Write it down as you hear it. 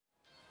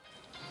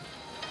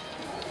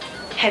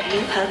Have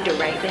you hugged a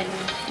Reitman?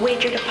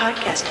 Wagered a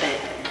podcast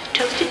bet?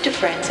 Toasted to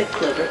friends at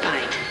Clover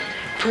Pint?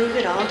 Prove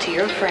it all to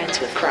your friends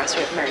with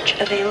Crossrip merch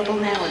available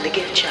now in the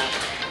gift shop.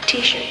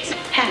 T-shirts,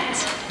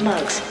 hats,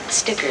 mugs,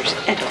 stickers,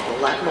 and a whole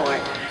lot more.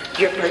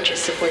 Your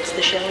purchase supports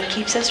the show and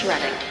keeps us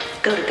running.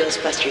 Go to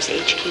Ghostbusters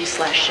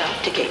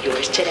HQ/shop to get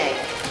yours today.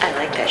 I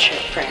like that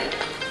shirt, friend.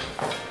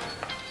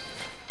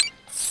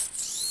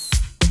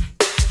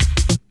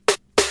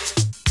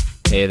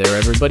 Hey there,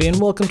 everybody, and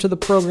welcome to the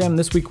program.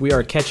 This week we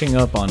are catching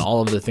up on all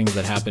of the things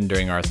that happened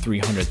during our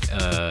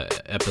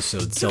 300th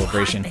episode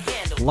celebration.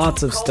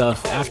 Lots of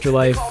stuff.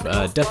 Afterlife,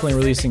 definitely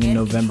releasing in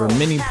November.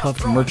 Mini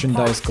puffed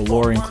merchandise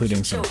galore,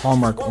 including some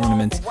Hallmark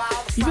ornaments.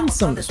 Even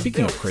some,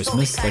 speaking of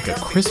Christmas, like a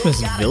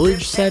Christmas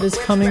Village set is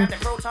coming.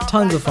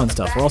 Tons of fun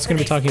stuff. We're also going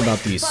to be talking about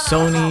the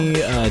Sony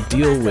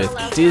deal with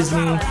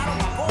Disney.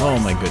 Oh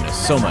my goodness,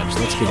 so much.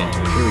 Let's get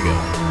into it. Here we go.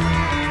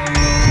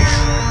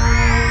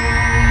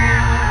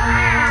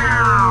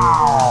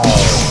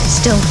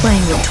 Still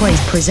Playing with Toys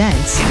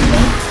presents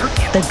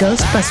the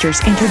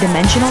Ghostbusters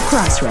Interdimensional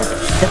Crossrip,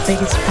 the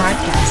biggest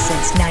podcast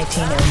since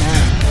 1909.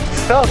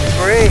 So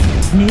great.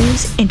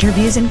 News,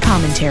 interviews, and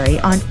commentary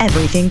on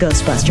everything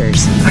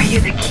Ghostbusters. Are you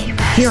the key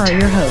master? Here are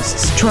your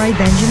hosts, Troy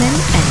Benjamin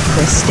and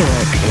Chris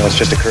Stewart. You know, it's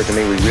just occurred to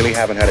me we really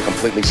haven't had a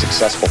completely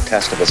successful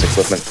test of this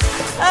equipment.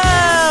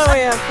 Oh, we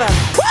have fun.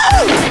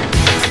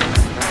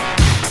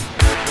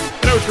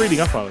 And I was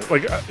reading up on it.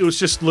 Like, it was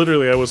just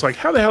literally, I was like,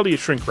 how the hell do you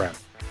shrink wrap?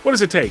 What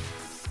does it take?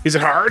 Is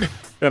it hard?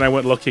 And I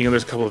went looking, and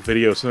there's a couple of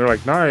videos, and they're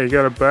like, nah, you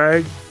got a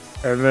bag,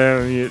 and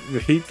then the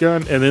heat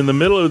gun, and in the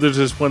middle, there's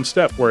this one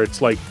step where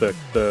it's like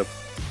the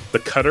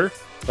cutter,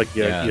 like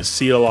you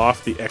seal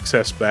off the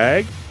excess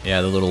bag.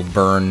 Yeah, the little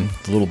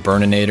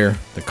burninator,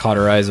 the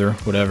cauterizer,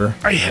 whatever.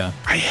 I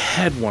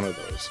had one of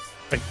those.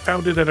 I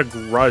found it at a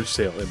garage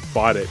sale and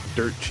bought it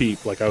dirt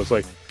cheap. Like, I was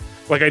like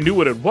I knew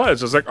what it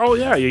was. I was like, oh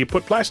yeah, you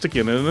put plastic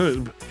in it.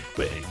 And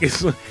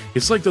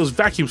it's like those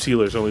vacuum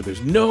sealers, only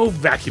there's no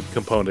vacuum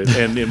component.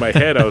 And in my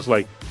head, I was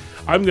like,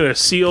 I'm going to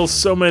seal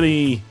so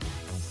many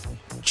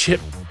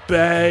chip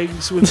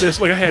bags with this.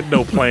 Like, I had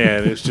no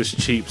plan. It's just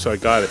cheap, so I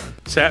got it.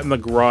 Sat in the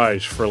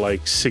garage for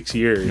like 6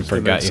 years. You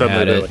forgot you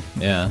had it.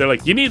 They're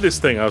like, you need this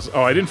thing.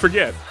 I didn't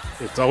forget.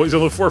 It's always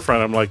on the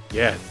forefront. I'm like,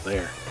 yeah, it's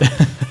there.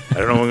 I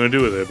don't know what I'm going to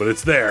do with it, but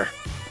it's there.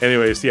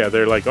 Anyways, yeah,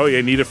 they're like, oh,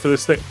 yeah, need it for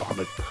this thing? Oh, I'm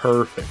like,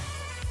 perfect.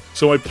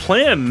 So my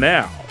plan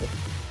now,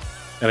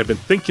 and I've been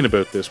thinking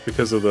about this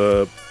because of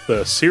the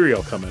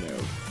cereal coming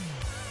out,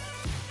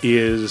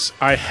 is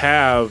I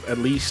have at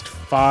least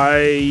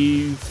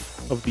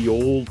 5 of the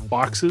old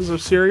boxes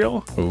of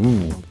cereal.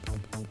 Ooh.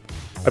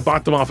 I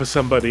bought them off of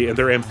somebody, and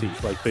they're empty.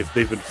 Like, they've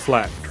been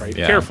flattened, right?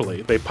 Yeah.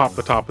 Carefully. They pop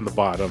the top and the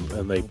bottom,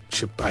 and I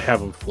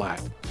have them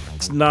flat.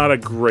 It's not a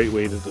great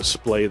way to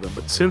display them.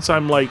 But since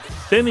I'm, like,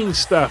 thinning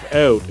stuff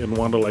out and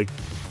want to, like,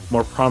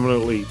 more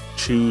prominently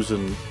choose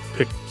and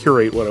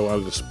curate what I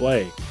want to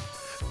display,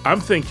 I'm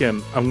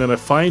thinking I'm going to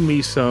find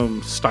me some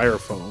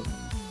styrofoam,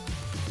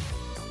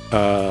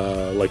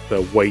 like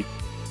the white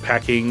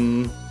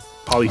packing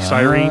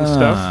polystyrene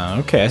stuff.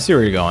 Okay, I see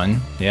where you're going.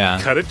 Yeah.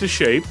 Cut it to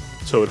shape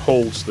so it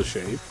holds the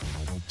shape.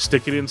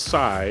 Stick it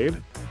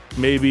inside.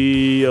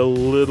 Maybe a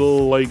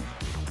little like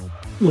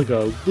a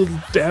little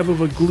dab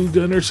of a glue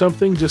gun or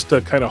something just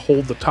to kind of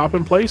hold the top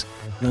in place.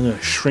 And I'm going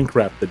to shrink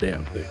wrap the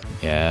damn thing.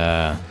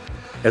 Yeah.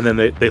 And then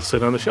they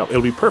sit on the shelf.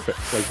 It'll be perfect.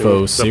 Like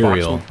faux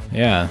cereal.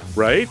 Yeah.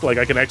 Right? Like,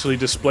 I can actually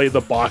display the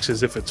box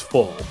as if it's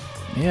full.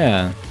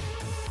 Yeah.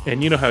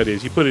 And you know how it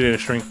is. You put it in a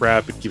shrink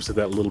wrap, it gives it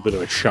that little bit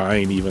of a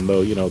shine, even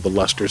though, you know, the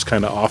luster's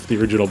kind of off the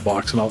original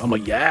box and all. I'm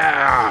like,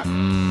 yeah!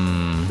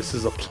 This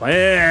is a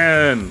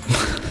plan!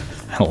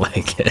 I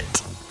like it.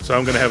 So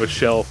I'm going to have a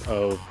shelf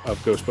of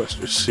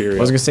Ghostbusters cereal.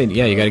 I was going to say,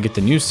 yeah, you got to get the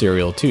new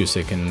cereal, too,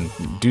 so you can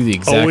do the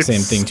exact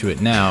same thing to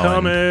it now.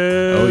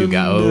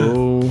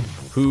 Coming!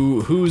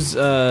 Who's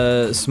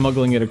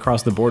smuggling it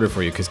across the border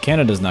for you? Because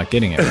Canada's not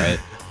getting it, right?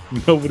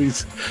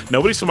 Nobody's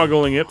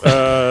smuggling it.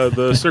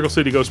 The Circle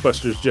City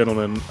Ghostbusters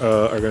gentlemen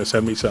are going to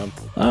send me some.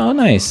 Oh,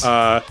 nice.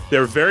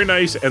 They're very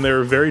nice, and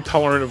they're very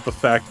tolerant of the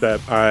fact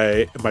that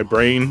my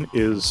brain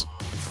is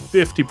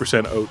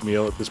 50%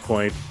 oatmeal at this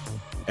point,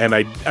 and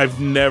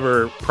I've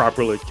never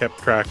properly kept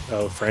track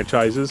of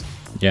franchises.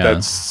 Yeah.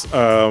 That's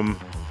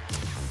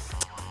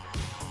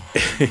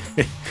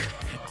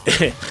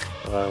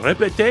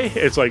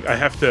it's like I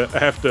have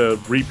to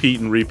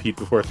repeat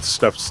before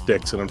stuff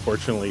sticks, and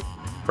unfortunately,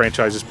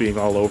 franchises being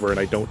all over, and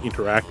I don't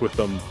interact with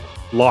them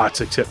lots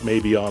except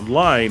maybe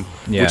online,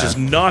 which is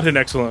not an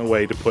excellent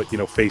way to put, you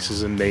know,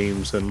 faces and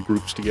names and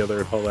groups together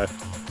and all that.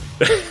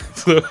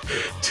 So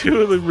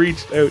 2 of them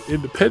reached out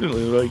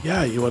independently. They're like,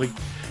 yeah, you want to?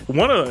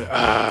 One of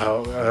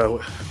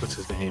what's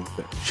his name?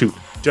 Shoot,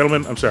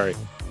 gentlemen, I'm sorry,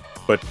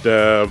 but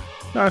no,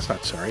 it's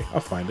not sorry. I'll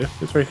find it.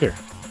 It's right here.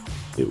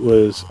 It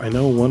was, I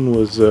know one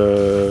was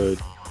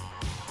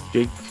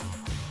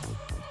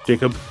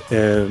Jacob,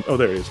 and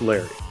there it is,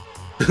 Larry.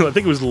 I think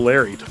it was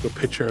Larry took a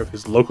picture of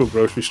his local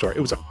grocery store.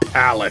 It was a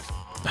pallet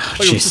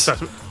Like,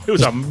 it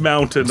was a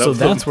mountain. So of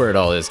them. that's where it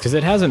all is, because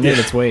it hasn't made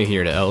its way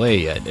here to LA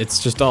yet.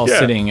 It's just all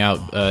sitting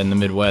out in the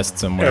Midwest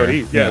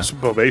somewhere.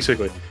 Well,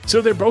 basically. So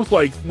they're both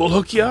like, "We'll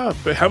hook you up.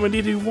 How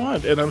many do you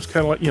want?" And I was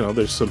kind of like,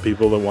 there's some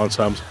people that want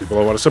some people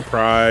that want a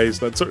surprise,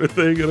 that sort of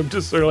thing. And I'm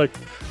just sort of like,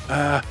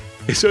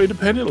 so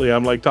independently,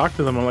 I'm like, talk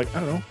to them. I'm like,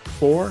 I don't know,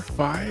 4,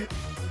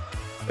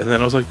 5. And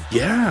then I was like,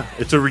 yeah,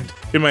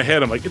 in my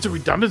head, I'm like, it's a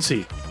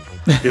redundancy.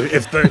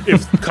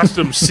 if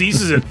custom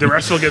seizes it, the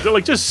rest will get. They're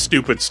like just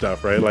stupid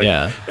stuff, right? Like,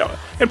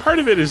 and part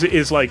of it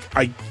is like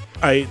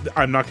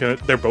I'm not gonna.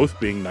 They're both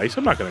being nice.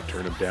 I'm not gonna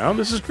turn them down.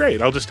 This is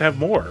great. I'll just have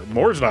more.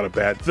 More is not a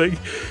bad thing.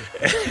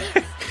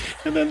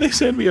 And then they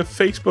send me a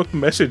Facebook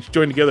message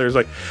joined together. It's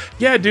like,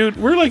 yeah, dude,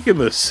 we're like in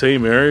the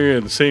same area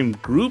in the same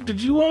group.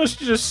 Did you want us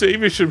to just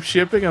save you some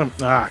shipping? And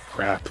I'm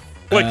crap.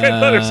 Like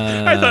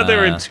I thought they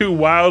were in two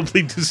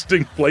wildly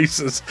distinct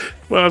places.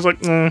 Well, I was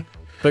like,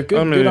 But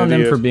good on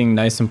them for being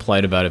nice and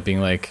polite about it,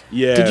 being like,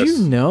 did you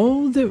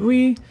know that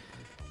we...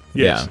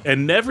 Yes,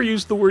 and never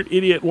used the word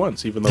idiot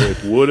once, even though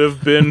it would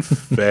have been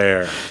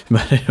fair.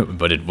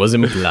 But it was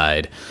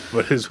implied.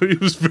 But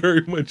it was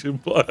very much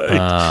implied.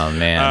 Oh,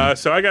 man.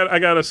 So I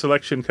got a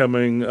selection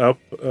coming up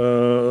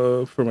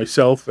for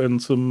myself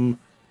and some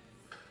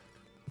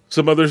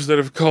others that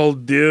have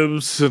called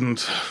dibs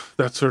and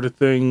that sort of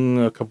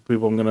thing. A couple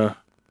people I'm going to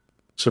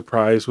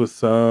surprise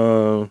with...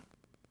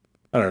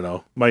 I don't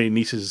know. My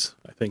nieces,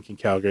 I think, in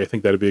Calgary. I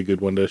think that'd be a good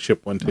one to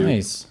ship one to.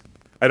 Nice.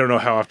 I don't know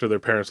how often their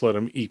parents let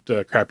them eat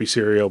crappy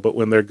cereal, but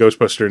when their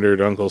Ghostbuster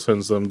Nerd uncle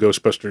sends them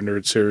Ghostbuster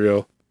Nerd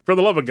cereal, for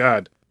the love of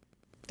God,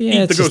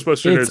 eat the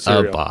Ghostbuster Nerd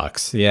cereal. It's a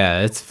box.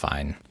 Yeah, it's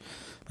fine.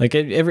 Like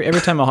every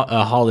time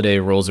a holiday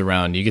rolls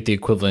around, you get the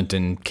equivalent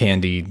in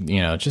candy.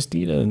 Just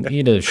eat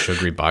a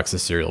sugary box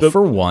of cereal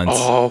for once.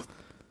 Oh,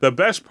 the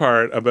best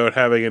part about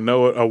having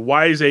a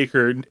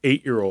wiseacre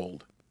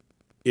 8-year-old.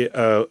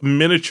 A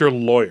miniature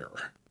lawyer.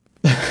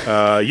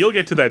 You'll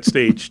get to that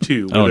stage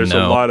too, where there's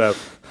a lot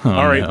of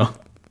all right,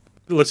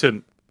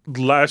 listen,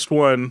 last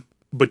one,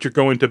 but you're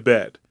going to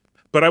bed.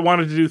 But I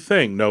wanted to do the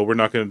thing. No, we're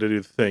not going to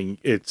do the thing.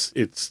 It's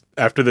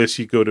after this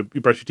you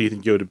brush your teeth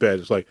and go to bed.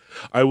 It's like,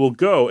 I will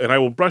go and I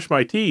will brush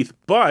my teeth,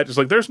 but it's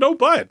like there's no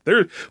but.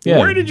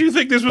 Where did you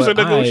think this was a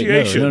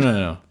negotiation?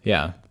 No.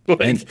 Yeah.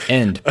 Like,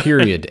 end.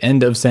 Period.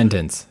 End of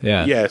sentence.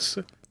 Yeah. Yes.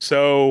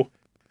 So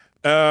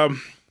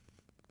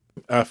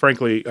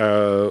frankly,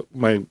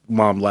 my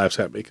mom laughs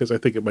at me because I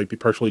think it might be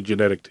partially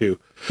genetic too.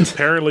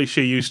 Apparently,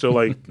 she used to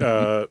like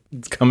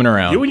it's coming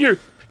around.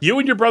 You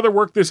and your brother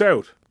work this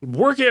out.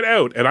 Work it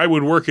out, and I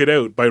would work it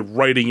out by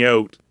writing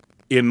out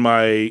in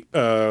my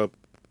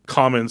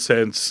common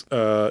sense,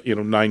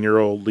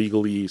 9-year-old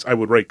legalese. I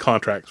would write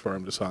contracts for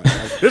him to sign.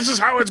 Like, this is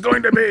how it's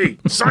going to be.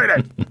 Sign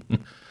it.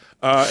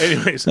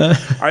 Anyways,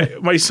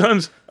 my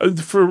son's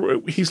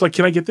he's like,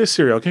 can I get this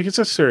cereal? Can I get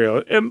this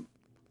cereal? And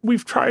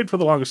we've tried for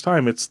the longest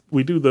time.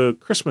 We do the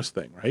Christmas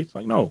thing, right? It's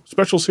like, no,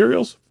 special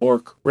cereals for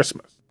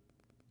Christmas.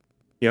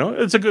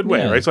 It's a good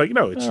way, right? It's like, it's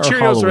or Cheerios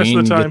Halloween, the rest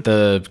of the time.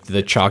 Get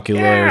the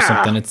Chocula or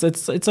something.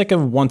 It's like a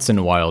once in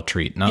a while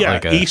treat, not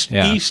like a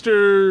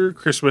Easter,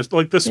 Christmas,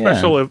 like the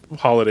special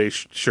holiday.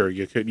 Sure,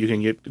 you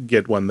can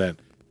get one then.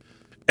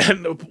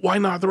 And why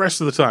not the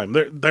rest of the time?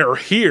 They're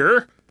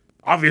here.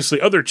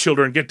 Obviously, other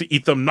children get to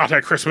eat them not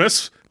at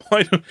Christmas.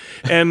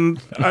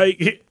 And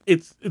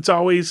it's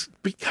always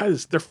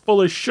because they're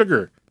full of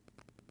sugar.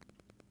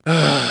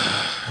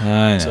 I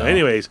know. So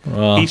anyways,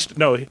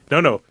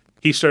 no.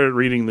 He started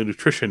reading the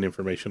nutrition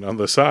information on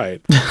the side.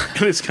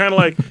 And it's kind of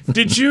like,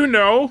 did you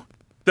know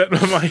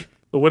that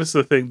what is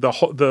the thing? The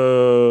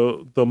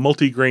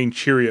multigrain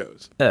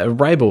Cheerios.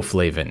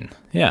 Riboflavin.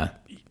 Yeah.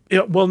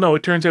 Well, no,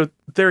 it turns out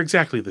they're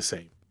exactly the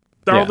same.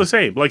 They're all the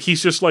same. Like,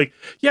 he's just like,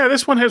 yeah,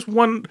 this one has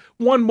one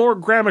more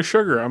gram of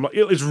sugar. I'm like,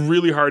 it's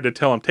really hard to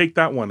tell him, take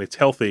that one. It's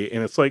healthy.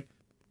 And it's like,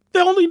 the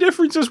only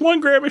difference is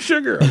 1 gram of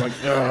sugar. I'm like,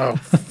 oh,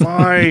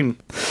 fine.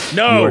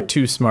 No. You are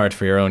too smart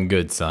for your own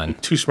good, son.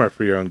 Too smart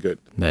for your own good.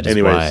 That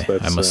is why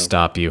I must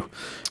stop you.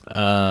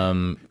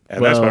 And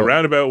that's my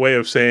roundabout way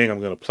of saying I'm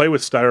going to play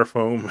with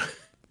styrofoam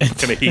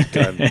and a heat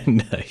gun.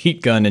 And a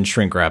heat gun and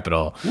shrink wrap it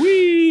all.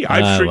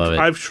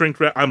 I've shrink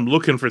wrap. I'm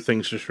looking for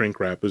things to shrink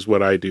wrap is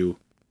what I do.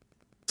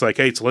 It's like,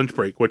 hey, it's lunch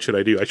break. What should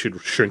I do? I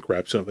should shrink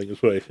wrap something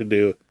is what I should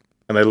do.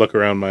 And I look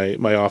around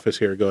my office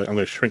here going, I'm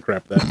going to shrink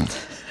wrap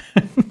that.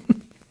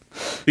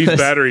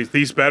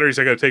 These batteries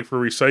I got to take for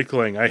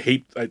recycling.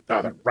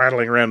 They're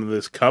rattling around in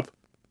this cup.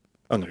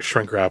 I'm going to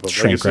shrink wrap them.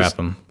 Shrink wrap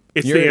them.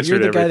 You're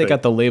the guy that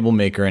got the label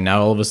maker, and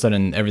now all of a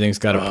sudden everything's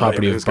got a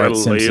property of Bart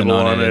Simpson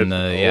on it.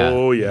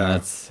 Oh yeah,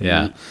 that is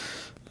me.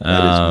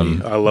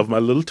 I love my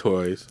little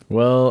toys.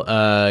 Well,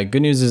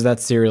 good news is that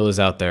cereal is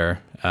out there.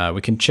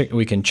 We can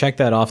check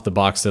that off the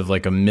box of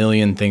like a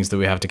million things that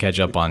we have to catch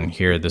up on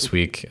here this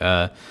week.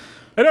 I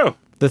know.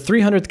 The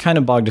 300th kind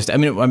of bogged us down.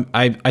 I mean,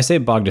 I say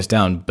bogged us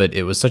down, but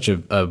it was such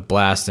a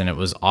blast, and it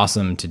was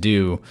awesome to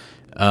do.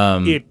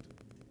 It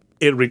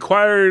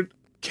required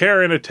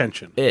care and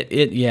attention.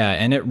 Yeah,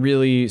 and it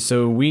really,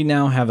 so we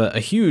now have a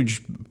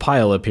huge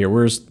pile up here.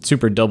 We're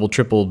super double,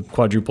 triple,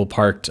 quadruple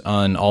parked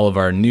on all of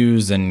our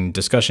news and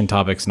discussion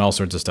topics and all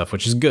sorts of stuff,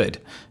 which is good.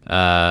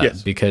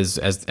 Yes. Because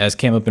as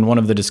came up in one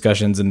of the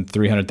discussions in the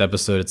 300th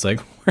episode, it's like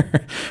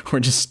we're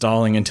just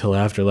stalling until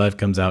Afterlife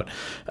comes out.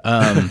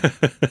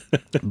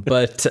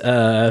 But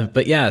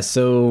yeah,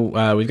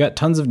 so we've got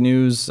tons of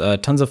news,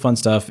 tons of fun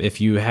stuff. If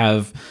you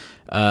have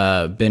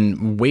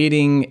been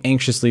waiting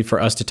anxiously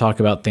for us to talk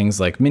about things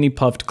like mini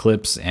puffed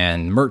clips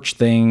and merch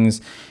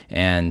things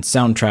and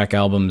soundtrack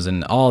albums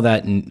and all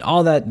that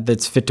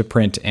that's fit to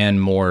print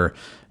and more.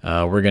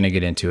 We're going to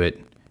get into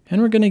it,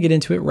 and we're going to get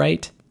into it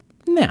right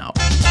now.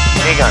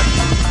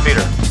 Aegon,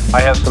 Peter, I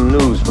have some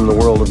news from the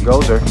world of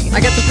Gozer. I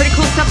got some pretty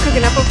cool stuff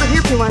cooking up over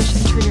here if you want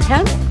to turn your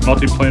head.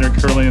 Multiplanar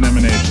Curlian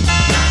Emanation.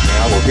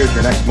 Yeah, well, here's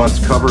your next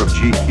month's cover of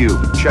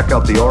GQ. Check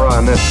out the aura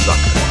on this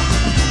sucker.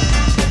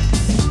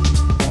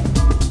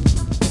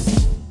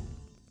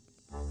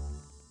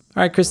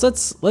 All right, Chris,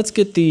 let's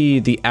get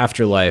the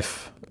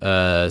Afterlife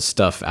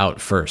stuff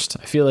out first.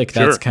 I feel like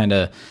that's kind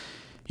of,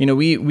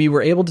 we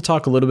were able to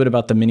talk a little bit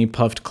about the mini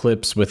puffed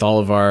clips with all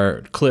of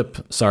our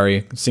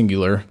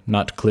singular,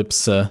 not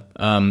clips,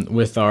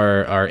 with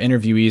our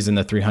interviewees in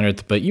the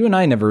 300th, but you and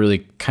I never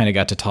really kind of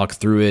got to talk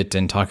through it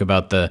and talk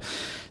about the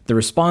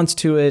response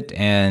to it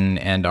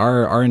and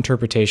our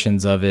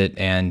interpretations of it.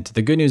 And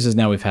the good news is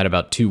now we've had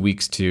about 2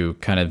 weeks to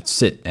kind of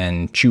sit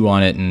and chew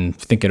on it and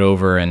think it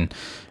over and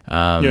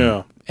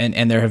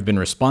And there have been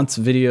response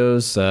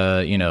videos,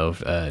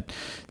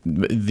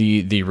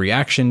 the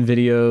reaction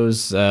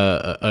videos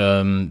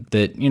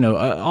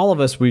that, all of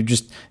us,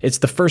 it's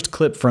the first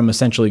clip from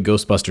essentially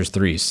Ghostbusters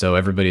 3. So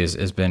everybody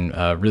has been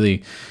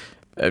really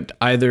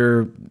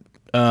either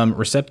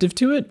receptive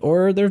to it,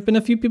 or there have been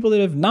a few people that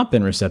have not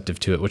been receptive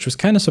to it, which was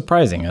kind of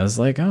surprising. I was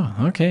like, oh,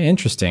 okay,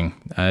 interesting.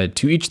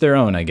 To each their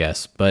own, I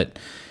guess. But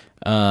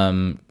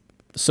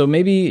so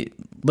maybe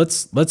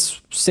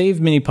let's save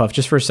Mini Puff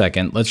just for a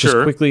second. Let's just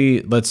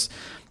quickly,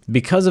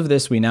 because of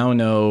this, we now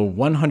know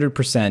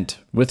 100%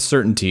 with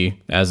certainty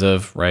as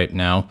of right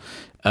now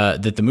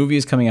that the movie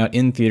is coming out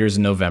in theaters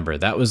in November.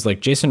 That was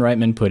like Jason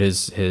Reitman put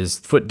his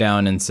foot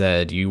down and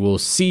said, you will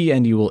see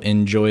and you will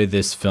enjoy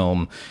this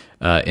film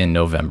in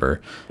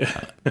November.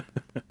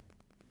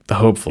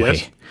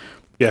 Hopefully.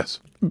 Yes.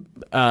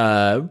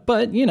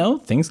 But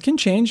things can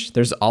change.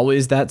 There's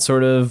always that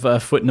sort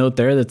of footnote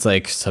there that's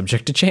like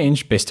subject to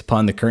change based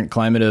upon the current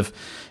climate of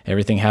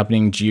everything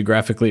happening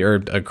geographically or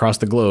across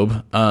the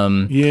globe.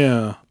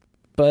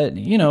 But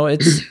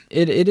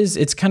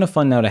it's kind of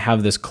fun now to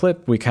have this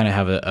clip. We kind of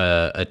have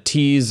a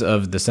tease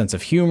of the sense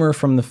of humor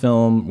from the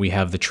film. We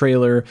have the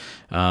trailer.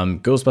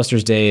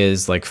 Ghostbusters Day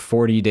is like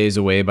 40 days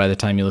away by the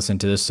time you listen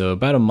to this. So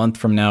about a month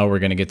from now, we're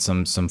going to get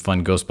some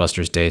fun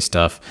Ghostbusters Day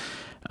stuff.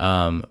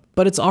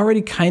 But it's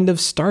already kind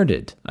of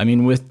started. I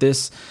mean, with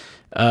this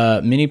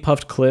mini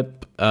puffed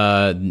clip,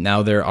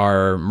 now there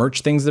are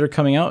merch things that are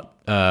coming out.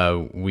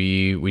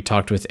 We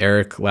talked with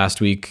Eric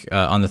last week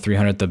on the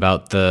 300th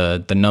about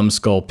the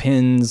numbskull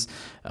pins,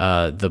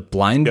 the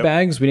blind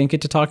bags we didn't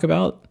get to talk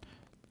about.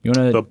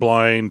 The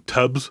blind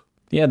tubs?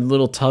 Yeah, the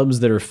little tubs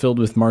that are filled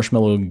with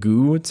marshmallow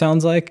goo, it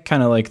sounds like.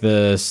 Kind of like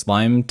the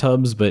slime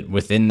tubs, but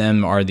within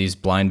them are these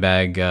blind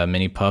bag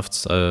mini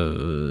puffs. 12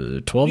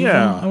 of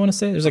them, I want to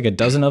say. There's like a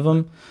dozen of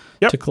them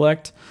to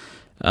collect.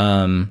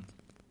 So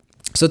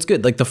it's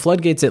good. Like the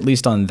floodgates, at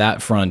least on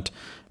that front,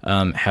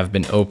 have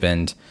been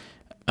opened.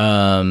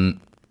 Not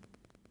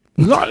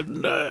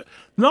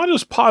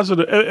as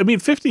positive. I mean,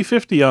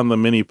 50-50 on the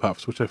mini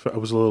puffs, which I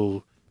was a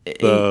little...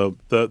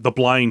 The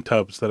blind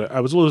tubs, that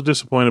I was a little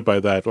disappointed by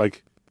that.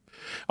 Like,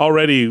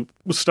 already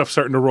stuff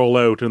starting to roll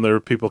out and there are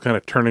people kind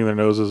of turning their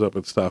noses up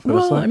at stuff. And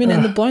well,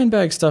 and the blind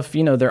bag stuff,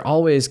 they're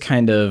always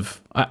kind of,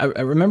 I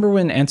remember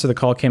when Answer the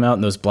Call came out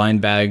and those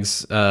blind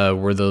bags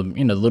were the,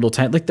 little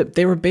tiny,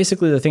 they were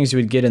basically the things you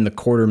would get in the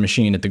quarter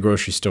machine at the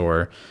grocery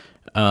store,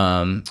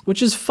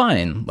 which is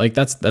fine. Like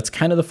that's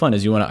kind of the fun,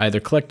 is you want to either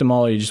collect them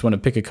all or you just want to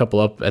pick a couple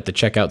up at the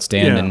checkout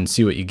stand and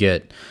see what you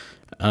get.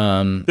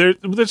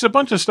 There's a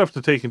bunch of stuff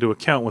to take into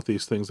account with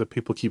these things that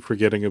people keep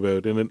forgetting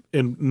about.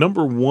 And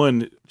number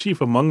one,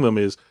 chief among them,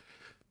 is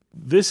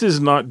this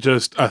is not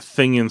just a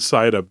thing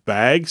inside a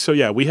bag. So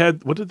yeah, we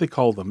had, what did they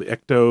call them? Was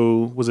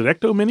it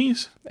Ecto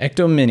Minis?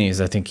 Ecto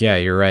Minis, I think. Yeah,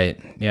 you're right.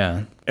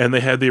 Yeah. And they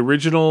had the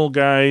original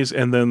guys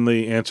and then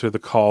the Answer the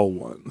Call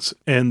ones.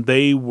 And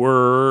they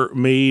were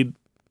made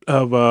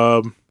of,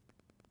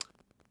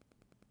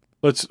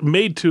 let's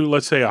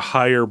say a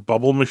higher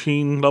bubble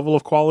machine level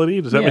of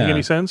quality. Does that make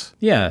any sense?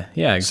 Yeah,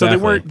 exactly. So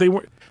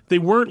they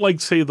weren't like,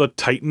 say, the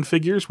Titan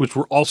figures, which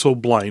were also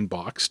blind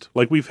boxed.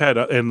 Like we've had,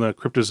 and the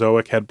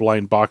Cryptozoic had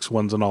blind box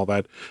ones and all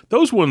that.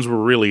 Those ones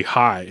were really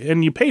high,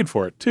 and you paid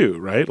for it too,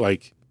 right?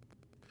 Like,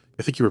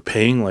 I think you were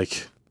paying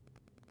like,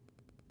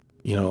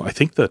 I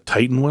think the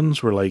Titan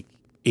ones were like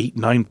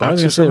 $8-9 I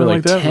was or something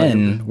like that.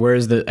 10,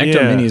 whereas the Ecto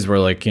Minis were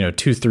like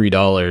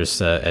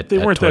 $2-3 at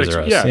Toys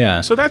R Us. Yeah.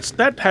 So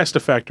that has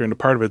to factor into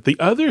part of it. The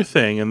other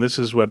thing, and this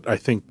is what I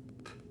think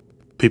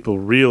people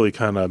really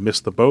kind of miss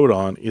the boat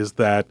on is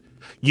that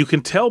you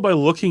can tell by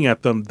looking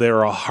at them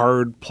they're a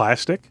hard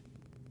plastic.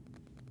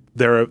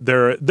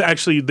 They're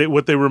actually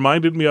what they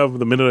reminded me of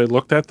the minute I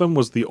looked at them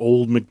was the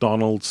old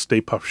McDonald's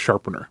Stay Puft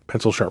sharpener,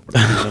 pencil sharpener.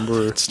 Do you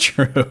remember? It's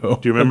true. Do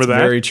you remember that?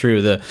 Very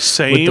true. The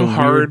same with the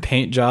hard weird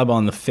paint job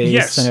on the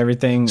face and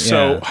everything.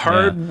 So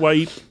hard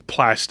white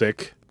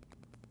plastic,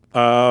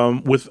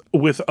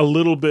 with a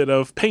little bit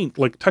of paint,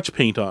 like touch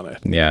paint on it.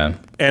 Yeah,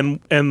 and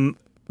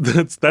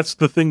that's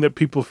the thing that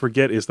people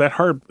forget is that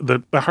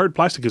the hard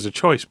plastic is a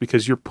choice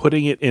because you're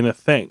putting it in a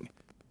thing.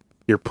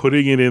 You're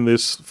putting it in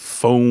this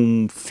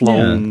foam,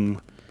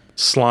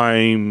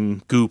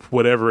 slime, goop,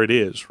 whatever it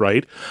is,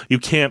 right? You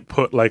can't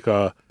put like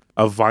a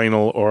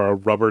vinyl or a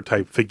rubber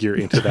type figure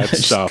into that it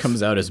stuff. Just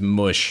comes out as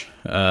mush,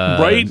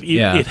 right?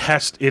 It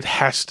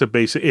has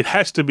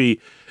to be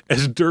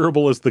as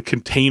durable as the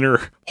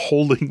container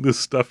holding this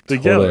stuff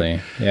together.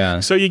 Totally. Yeah.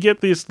 So you get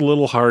this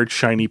little hard,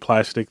 shiny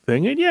plastic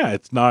thing, and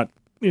it's not,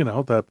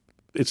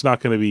 it's not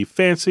going to be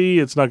fancy.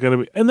 It's not going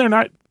to be, and they're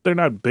not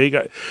big.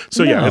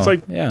 So it's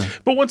like,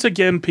 but once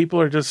again,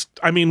 people are just,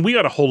 I mean, we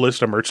got a whole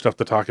list of merch stuff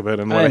to talk about.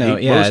 And what I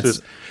hate most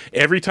is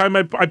every time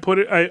I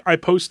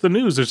post the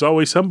news, there's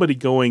always somebody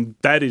going,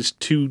 that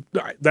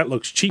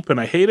looks cheap and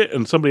I hate it.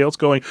 And somebody else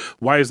going,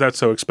 why is that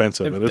so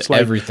expensive? And it's like,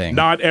 everything.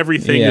 Not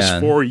everything is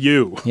for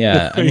you.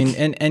 Yeah. I mean,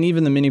 and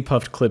even the mini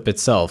puffed clip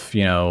itself,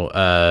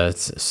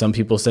 some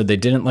people said they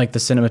didn't like the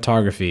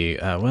cinematography.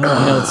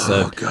 It's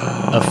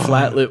a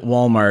flat lit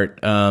Walmart.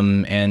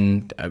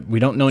 And we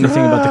don't know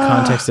anything about the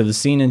context of the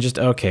scene, and just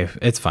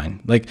it's fine.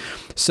 Like,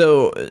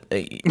 so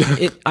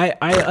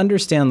I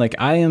understand. Like,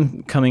 I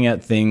am coming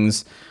at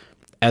things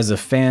as a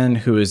fan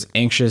who is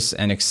anxious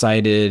and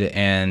excited,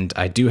 and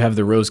I do have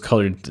the rose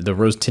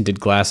tinted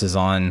glasses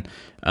on.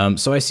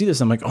 So I see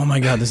this, I'm like, oh my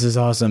god, this is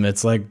awesome!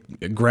 It's like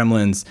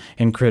Gremlins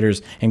and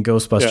Critters and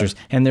Ghostbusters,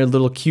 and they're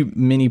little cute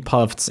mini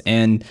puffs,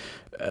 and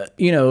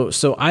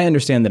so I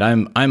understand that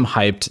I'm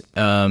hyped,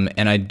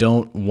 and I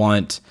don't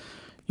want.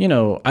 I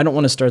don't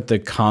want to start the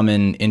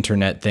common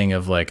internet thing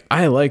of like,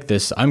 I like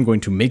this, I'm going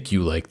to make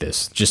you like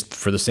this, just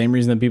for the same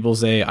reason that people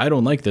say, I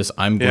don't like this,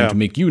 I'm going to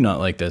make you not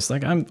like this.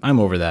 Like, I'm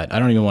over that. I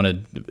don't even want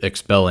to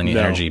expel any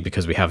energy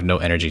because we have no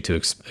energy to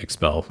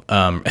expel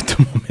at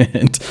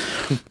the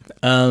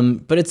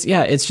moment. But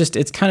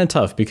it's kind of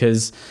tough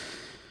because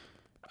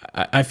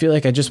I feel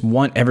like I just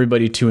want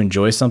everybody to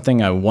enjoy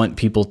something. I want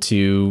people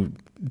to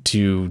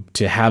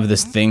have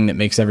this thing that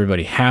makes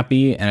everybody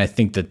happy, and I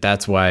think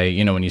that's why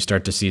when you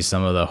start to see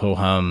some of the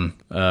ho-hum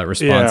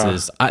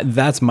responses,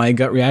 that's my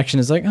gut reaction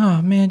is like,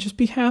 oh man, just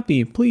be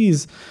happy,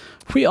 please.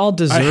 We all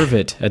deserve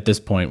it at this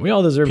point. We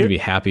all deserve to be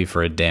happy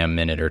for a damn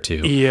minute or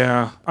two.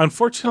 Yeah,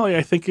 unfortunately,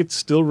 I think it's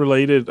still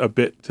related a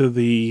bit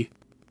to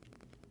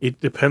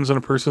it depends on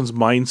a person's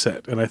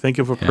mindset, and I think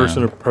if a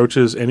person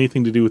approaches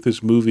anything to do with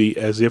this movie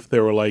as if they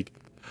were like,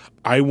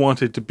 I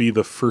wanted to be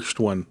the first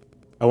one,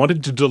 I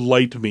wanted to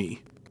delight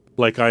me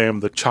like I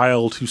am the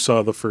child who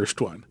saw the first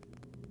one.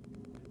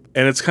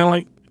 And it's kind of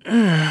like,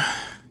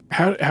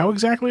 how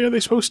exactly are they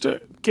supposed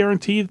to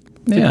guarantee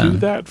to do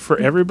that for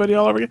everybody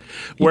all over again?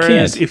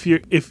 Whereas if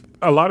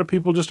a lot of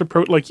people just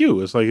approach like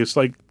you, it's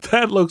like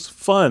that looks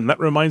fun. That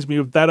reminds me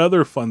of that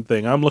other fun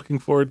thing. I'm looking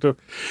forward to.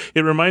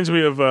 It reminds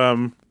me of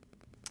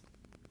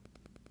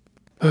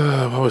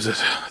what was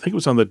it?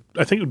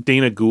 I think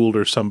Dana Gould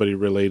or somebody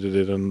related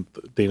it on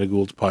Dana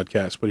Gould's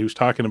podcast, but he was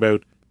talking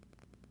about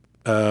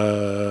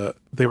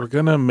they were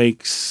gonna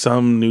make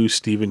some new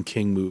Stephen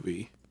King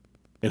movie,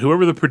 and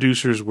whoever the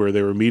producers were,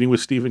 they were meeting with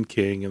Stephen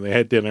King, and they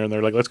had dinner, and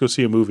they're like, "Let's go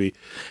see a movie,"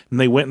 and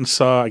they went and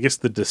saw, I guess,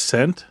 The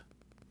Descent.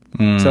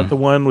 Is that the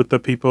one with the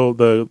people,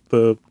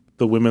 the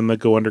women that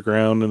go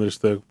underground, and there's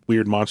the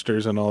weird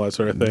monsters and all that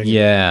sort of thing?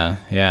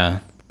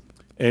 Yeah.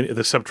 And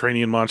the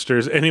subterranean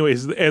monsters.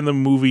 Anyways, and the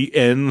movie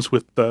ends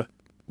with the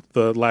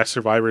last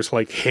survivor's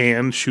like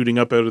hand shooting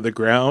up out of the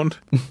ground.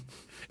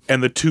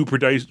 And the two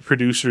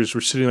producers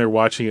were sitting there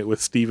watching it with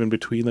Steven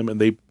between them,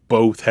 and they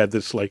both had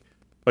this like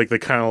they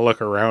kind of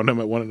look around them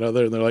at one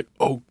another, and they're like,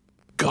 "Oh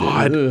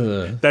God,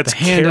 that's the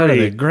hand Carrie. Out of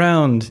the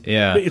ground."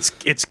 Yeah, it's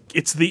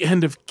the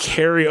end of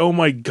Carrie. Oh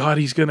my God,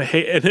 he's gonna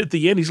hate. And at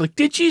the end, he's like,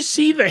 "Did you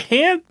see the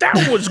hand?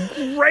 That was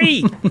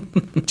great,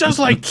 just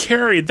like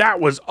Carrie. That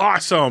was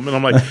awesome." And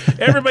I'm like,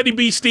 "Everybody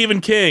be Stephen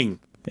King,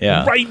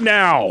 right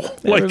now.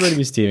 Everybody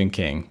be Stephen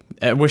King."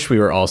 I wish we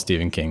were all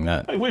Stephen King.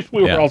 I wish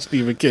we were all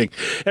Stephen King.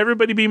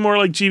 Everybody be more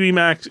like GB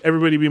Max.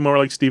 Everybody be more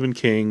like Stephen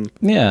King.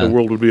 Yeah. The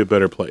world would be a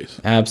better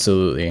place.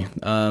 Absolutely.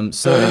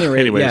 So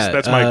anyways,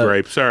 that's my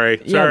gripe.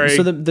 Sorry.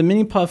 So the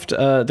mini puffed,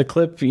 the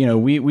clip,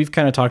 we've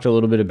kind of talked a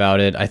little bit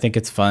about it. I think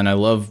it's fun. I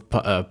love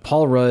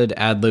Paul Rudd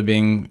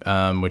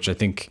ad-libbing, which I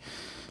think,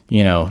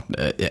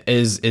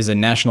 is a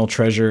national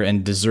treasure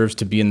and deserves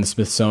to be in the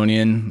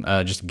Smithsonian.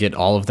 Just get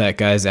all of that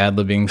guy's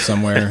ad-libbing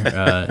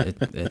somewhere.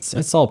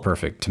 It's all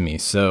perfect to me.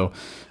 So,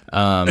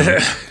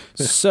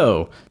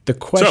 so the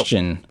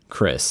question,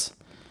 Chris.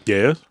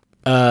 Yes.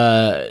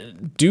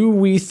 Do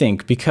we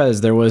think,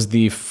 because there was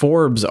the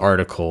Forbes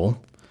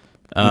article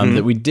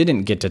that we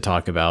didn't get to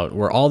talk about,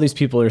 where all these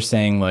people are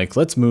saying, like,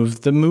 let's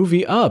move the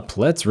movie up.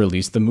 Let's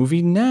release the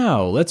movie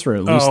now. Let's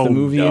release the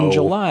movie in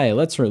July.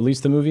 Let's release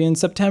the movie in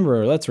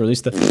September. Let's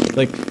release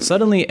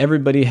suddenly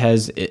everybody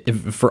has,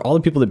 for all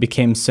the people that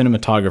became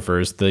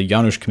cinematographers, the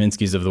Janusz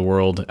Kaminskis of the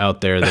world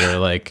out there that are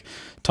like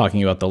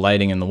talking about the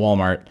lighting in the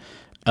Walmart,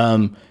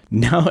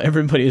 now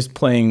everybody is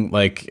playing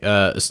like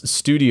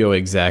studio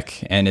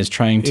exec and is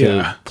trying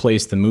to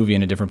place the movie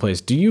in a different place.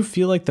 Do you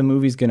feel like the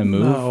movie's going to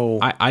move? No.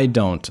 I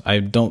don't. I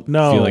don't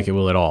feel like it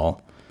will at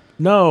all.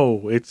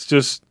 No, it's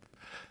just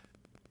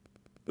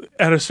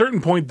at a certain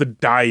point the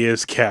die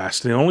is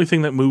cast. And the only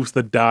thing that moves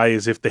the die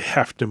is if they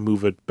have to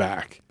move it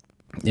back.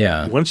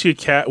 Yeah. Once you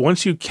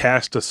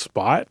cast a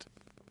spot,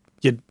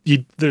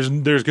 there's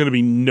going to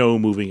be no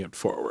moving it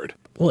forward.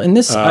 Well, in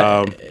this,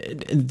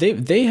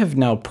 they have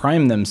now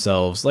primed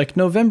themselves. Like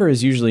November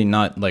is usually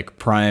not like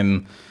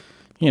prime.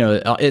 You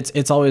know,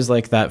 it's always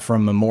like that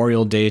from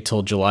Memorial Day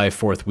till July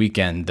 4th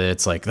weekend. That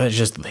it's like let's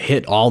just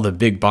hit all the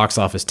big box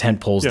office tent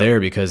poles there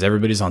because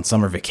everybody's on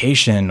summer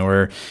vacation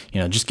or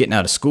just getting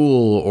out of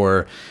school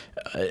or.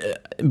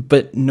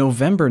 But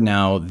November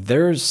now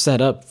they're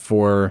set up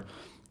for.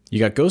 You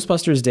got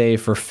Ghostbusters Day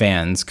for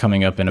fans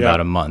coming up in about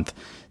a month.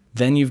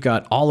 Then you've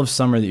got all of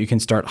summer that you can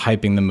start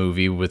hyping the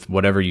movie with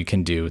whatever you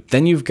can do.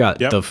 Then you've got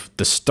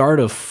the start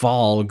of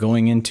fall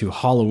going into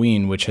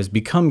Halloween, which has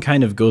become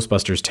kind of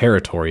Ghostbusters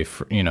territory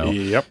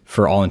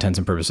for all intents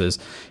and purposes.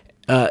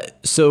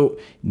 So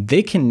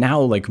they can now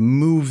like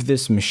move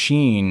this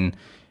machine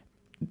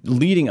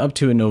leading up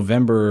to a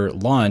November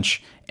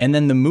launch, and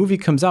then the movie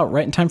comes out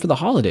right in time for the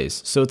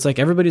holidays. So it's like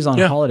everybody's on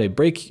holiday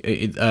break.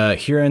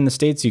 Here in the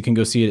States, you can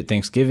go see it at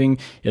Thanksgiving.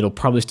 It'll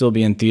probably still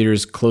be in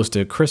theaters close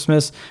to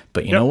Christmas.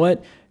 But you know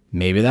what?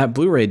 Maybe that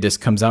Blu-ray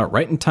disc comes out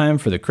right in time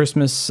for the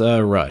Christmas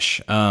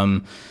rush.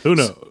 Who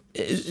knows?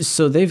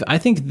 So I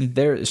think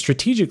they're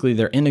strategically,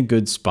 they're in a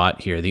good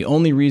spot here. The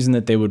only reason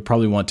that they would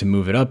probably want to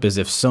move it up is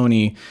if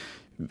Sony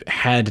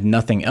had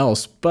nothing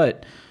else.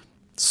 But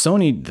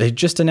Sony, they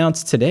just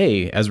announced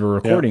today, as we're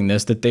recording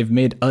this, that they've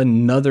made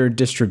another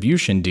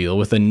distribution deal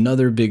with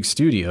another big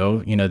studio.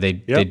 They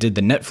did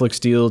the Netflix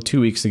deal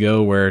 2 weeks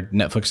ago, where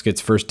Netflix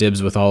gets first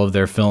dibs with all of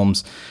their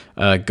films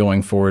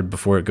going forward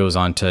before it goes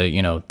on to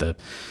the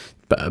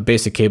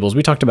basic cables.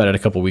 We talked about it a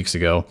couple weeks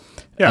ago.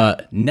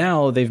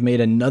 Now they've made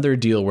another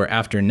deal where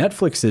after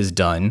Netflix is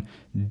done,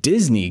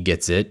 Disney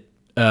gets it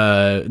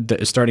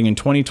starting in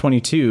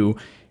 2022.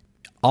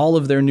 All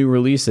of their new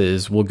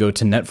releases will go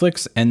to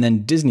Netflix, and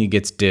then Disney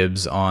gets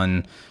dibs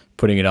on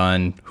putting it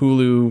on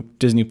Hulu,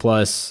 Disney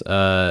Plus,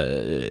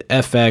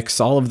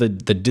 FX, all of the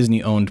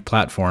Disney-owned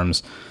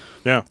platforms.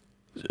 Yeah.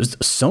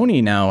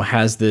 Sony now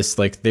has this,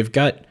 like, they've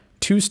got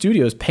two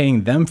studios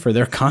paying them for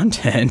their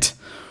content.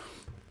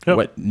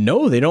 What?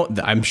 No, they don't.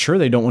 I'm sure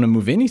they don't want to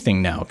move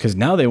anything now, because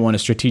now they want to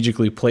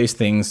strategically place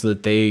things so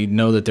that they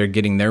know that they're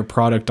getting their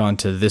product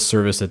onto this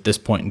service at this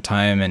point in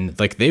time. And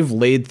like they've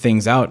laid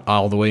things out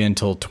all the way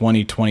until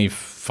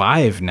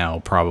 2025 now,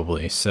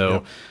 probably.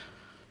 So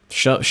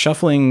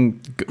shuffling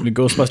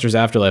Ghostbusters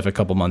Afterlife a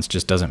couple months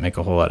just doesn't make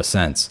a whole lot of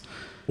sense.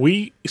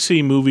 We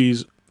see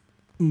movies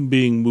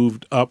being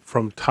moved up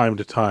from time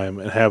to time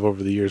and have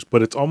over the years,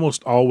 but it's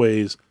almost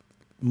always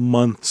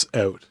months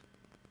out.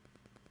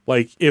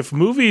 Like, if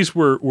movies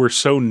were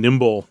so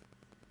nimble,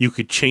 you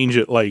could change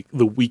it, like,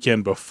 the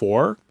weekend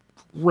before,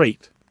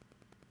 great.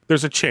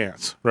 There's a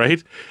chance,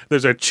 right?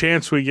 There's a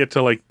chance we get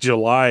to, like,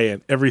 July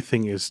and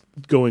everything is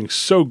going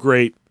so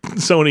great,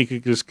 Sony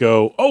could just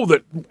go,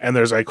 and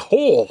there's, like,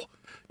 hole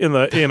in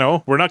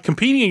the, we're not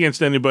competing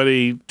against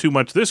anybody too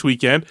much this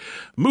weekend.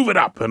 Move it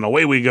up, and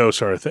away we go,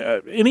 sort of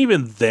thing. And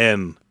even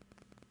then,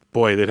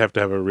 boy, they'd have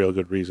to have a real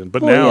good reason.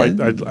 But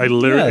I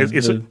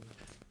literally...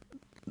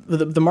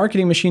 The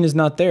marketing machine is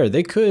not there.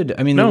 They could,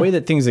 the way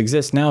that things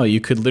exist now,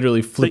 you could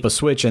literally flip a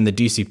switch and the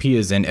DCP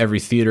is in every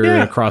theater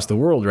across the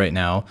world right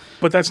now.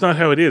 But that's not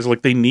how it is.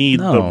 Like, they need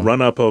the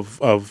run-up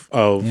of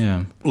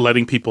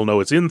letting people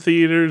know it's in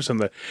theaters.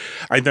 And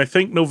I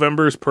think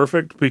November is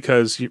perfect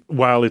because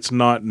while it's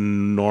not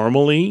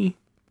normally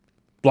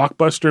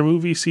blockbuster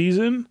movie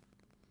season,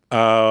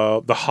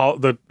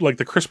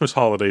 the Christmas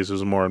holidays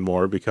is more and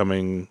more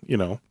becoming,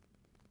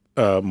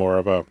 more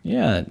of a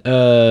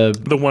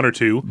the one or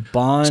two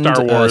Bond,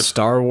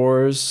 Star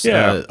Wars.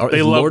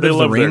 Lord of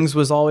the Rings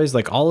was always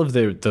like all of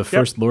the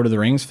first Lord of the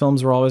Rings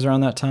films were always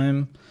around that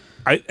time.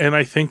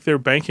 I think they're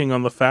banking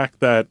on the fact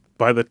that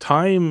by the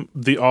time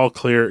the all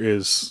clear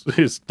is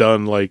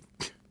done, like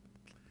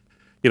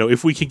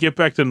if we can get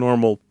back to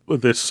normal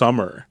this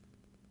summer,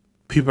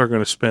 people are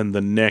going to spend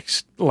the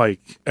next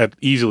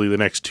easily the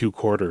next 2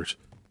 quarters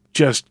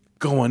just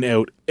going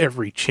out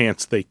every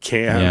chance they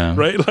can,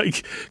 right?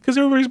 Like, because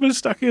everybody's been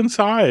stuck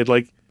inside,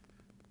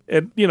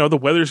 and the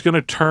weather's going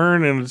to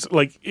turn, and it's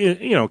like,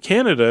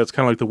 Canada, it's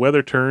kind of like the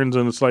weather turns,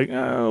 and it's like,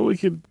 we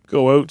could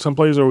go out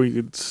someplace or we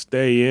could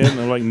stay in.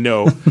 I'm like,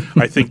 no,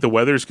 I think the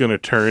weather's going to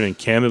turn, and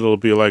Canada will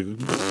be like,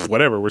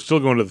 whatever, we're still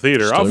going to the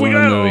theater. Off we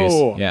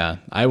go. Yeah,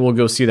 I will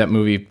go see that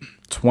movie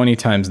 20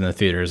 times in the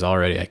theaters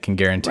already. I can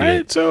guarantee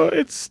Right. it. So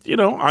it's,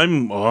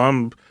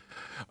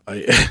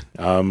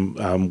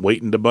 I'm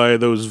waiting to buy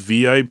those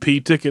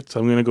VIP tickets.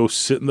 I'm gonna go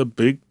sit in the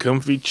big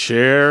comfy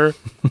chair.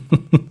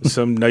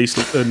 Some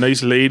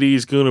nice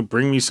lady's gonna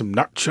bring me some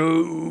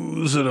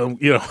nachos, and I'm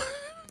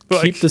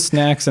Keep the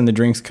snacks and the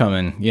drinks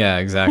coming. Yeah,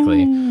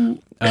 exactly.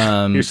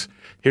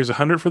 Here's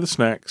 100 for the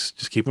snacks.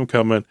 Just keep them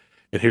coming,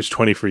 and here's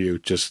 20 for you.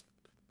 Just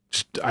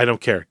I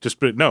don't care.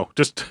 No,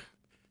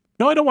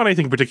 I don't want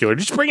anything particular.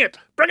 Just bring it.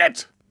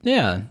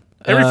 Yeah.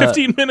 Every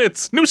 15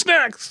 minutes, new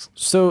snacks.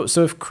 So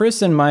if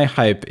Chris and my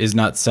hype is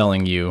not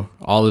selling you,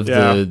 all of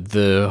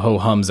the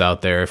ho-hums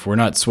out there, if we're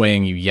not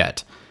swaying you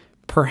yet,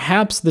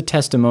 perhaps the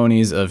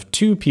testimonies of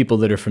two people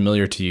that are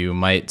familiar to you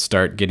might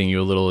start getting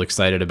you a little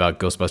excited about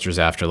Ghostbusters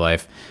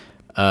Afterlife.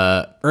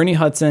 Ernie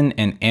Hudson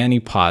and Annie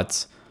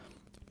Potts,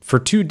 for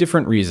two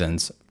different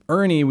reasons.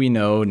 Ernie, we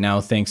know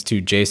now, thanks to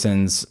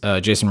Jason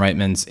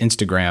Reitman's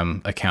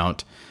Instagram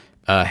account,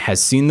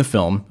 has seen the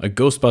film. A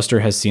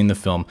Ghostbuster has seen the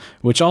film,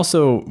 which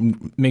also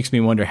makes me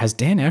wonder, has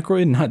Dan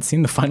Aykroyd not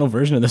seen the final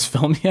version of this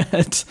film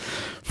yet?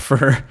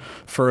 For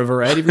a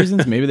variety of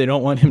reasons. Maybe they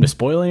don't want him to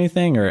spoil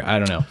anything, or I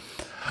don't know.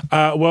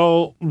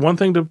 Well, one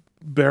thing to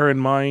bear in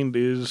mind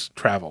is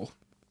travel.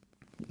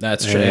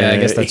 That's true. Yeah, I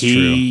guess that's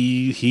true.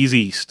 He's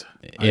east.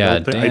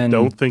 Yeah, I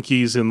don't think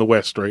he's in the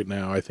west right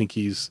now. I think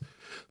he's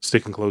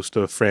sticking close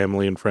to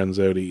family and friends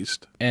out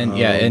east. And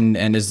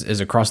and is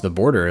across the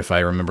border, if I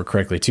remember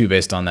correctly, too,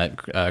 based on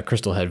that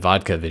Crystal Head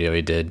vodka video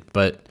he did.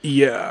 But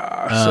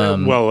yeah,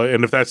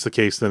 and if that's the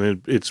case,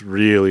 then it's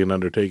really an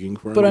undertaking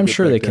for him. But I'm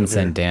sure they can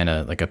send Dan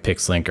a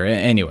pics link or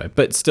anyway.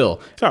 But still,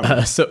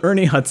 so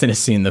Ernie Hudson has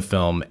seen the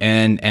film,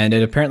 and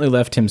it apparently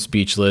left him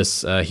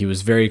speechless. He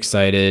was very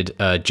excited.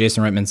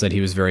 Jason Reitman said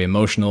he was very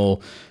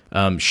emotional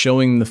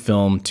showing the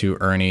film to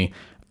Ernie.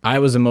 I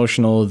was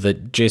emotional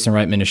that Jason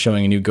Reitman is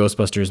showing a new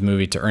Ghostbusters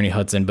movie to Ernie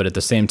Hudson, but at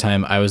the same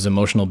time, I was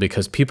emotional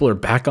because people are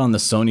back on the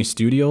Sony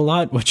studio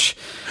lot, which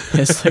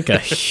is like a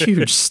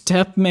huge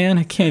step, man.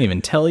 I can't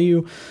even tell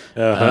you.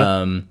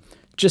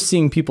 Just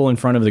seeing people in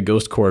front of the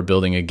Ghost Corps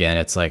building again,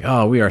 it's like,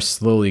 oh, we are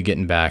slowly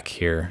getting back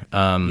here.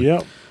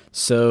 Yep.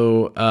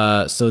 So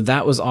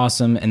that was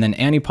awesome. And then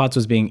Annie Potts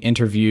was being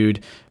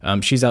interviewed.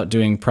 She's out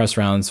doing press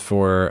rounds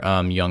for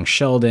Young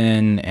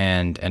Sheldon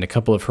and a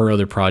couple of her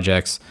other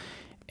projects.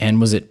 And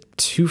was it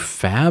Too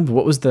Fab?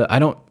 What was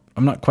I'm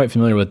not quite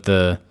familiar with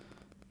the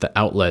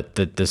outlet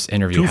that this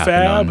interview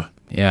happened on.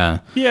 Yeah.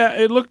 Yeah,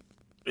 it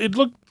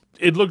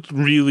looked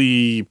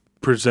really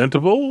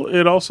presentable.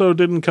 It also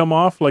didn't come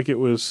off like it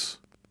was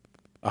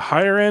a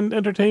higher end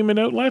entertainment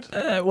outlet.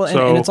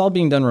 And it's all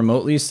being done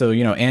remotely. So,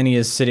 Annie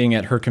is sitting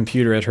at her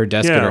computer at her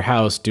desk at her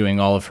house doing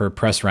all of her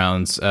press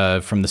rounds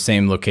from the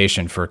same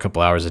location for a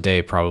couple hours a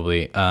day,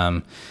 probably.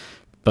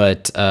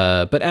 But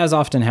as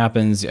often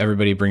happens,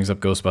 everybody brings up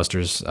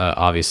Ghostbusters,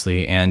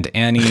 obviously, and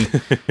Annie,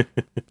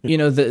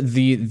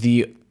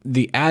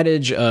 the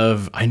adage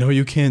of, I know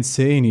you can't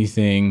say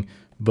anything,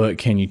 but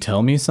can you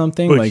tell me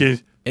something?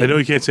 I know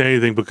you can't say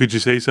anything, but could you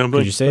say something?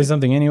 Could you say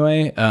something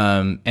anyway?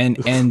 And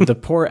the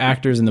poor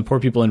actors and the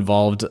poor people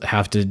involved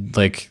have to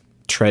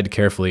tread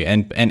carefully,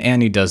 and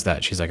Annie does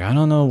that. She's like, I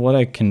don't know what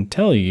I can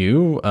tell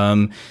you,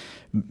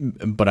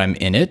 but I'm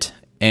in it.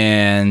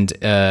 And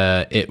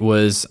it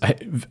was,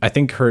 I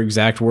think her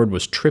exact word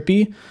was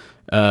trippy,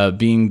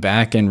 being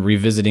back and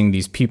revisiting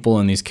these people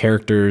and these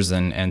characters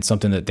and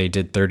something that they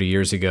did 30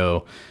 years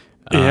ago.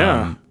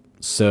 Yeah.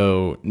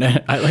 So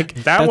I like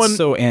that that's one.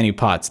 So Annie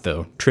Potts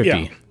though,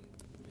 trippy.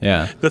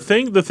 Yeah. The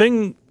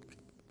thing,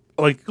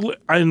 like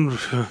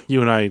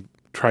you and I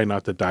try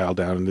not to dial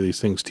down into these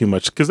things too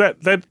much because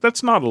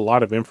that's not a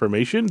lot of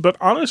information. But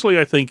honestly,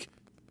 I think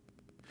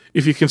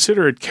if you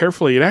consider it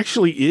carefully, it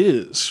actually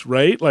is,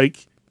 right?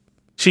 Like,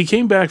 she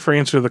came back for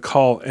Answer the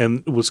Call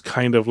and was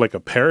kind of like a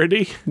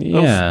parody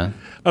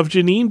of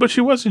Janine, but she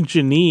wasn't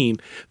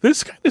Janine.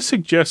 This kind of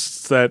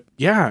suggests that,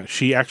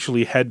 she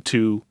actually had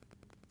to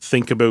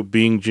think about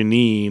being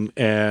Janine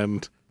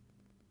and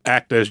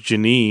act as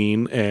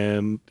Janine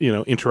and,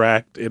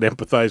 interact and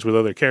empathize with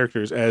other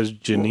characters as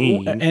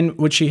Janine. And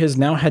what she has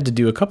now had to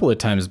do a couple of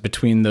times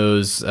between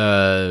those,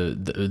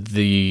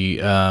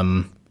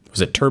 was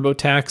it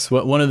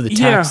TurboTax? One of the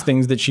tax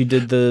things that she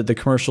did the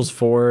commercials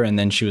for, and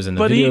then she was in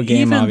the video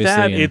game. Even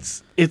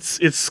obviously,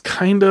 it's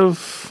kind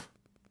of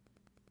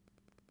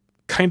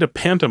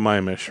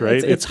pantomimish,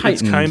 right? It's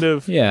heightened. It's kind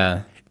of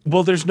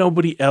Well, there's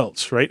nobody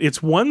else, right?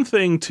 It's one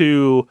thing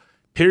to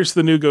here's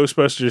the new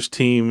Ghostbusters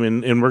team,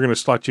 and we're going to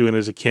slot you in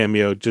as a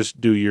cameo. Just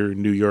do your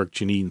New York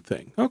Janine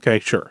thing, okay?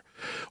 Sure.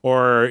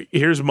 Or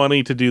here's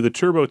money to do the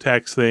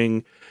TurboTax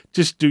thing.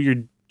 Just do your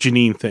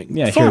Janine thing.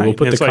 Yeah, fine. Here, we'll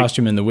put the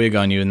costume and the wig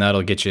on you, and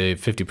that'll get you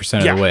 50%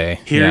 of the way.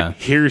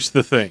 Here's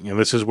the thing, and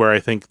this is where I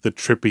think the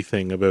trippy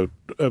thing about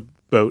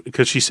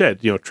because she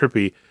said,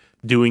 trippy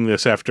doing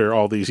this after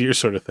all these years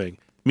sort of thing.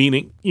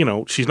 Meaning,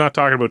 she's not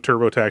talking about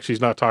TurboTax,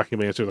 she's not talking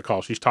about Answer the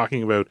Call, she's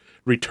talking about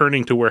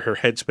returning to where her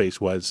headspace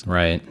was,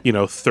 right?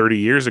 30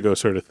 years ago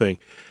sort of thing.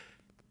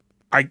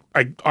 I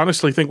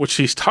honestly think what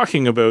she's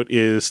talking about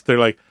is they're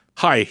like,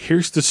 hi,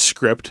 here's the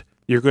script.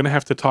 You're going to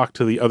have to talk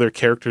to the other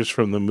characters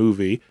from the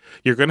movie.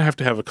 You're going to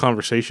have a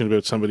conversation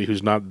about somebody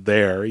who's not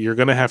there. You're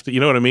going to have to, you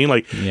know what I mean?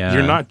 Like,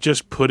 you're not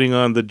just putting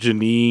on the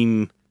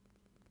Janine,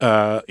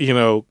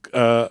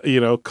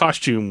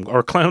 costume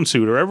or clown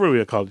suit or whatever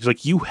we call it. It's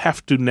like, you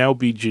have to now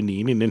be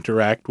Janine and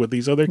interact with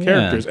these other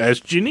characters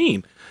as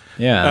Janine.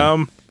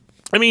 Yeah.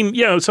 I mean,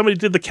 somebody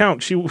did the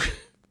count.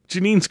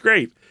 Janine's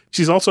great.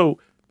 She's also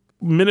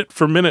minute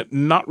for minute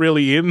not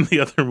really in the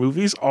other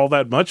movies all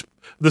that much.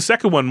 The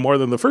second one more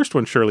than the first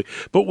one, surely.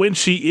 But when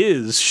she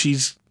is,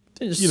 she's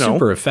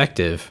super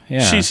effective.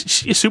 Yeah,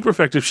 she's super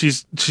effective.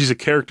 She's a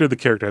character. The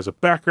character has a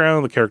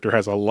background. The character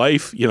has a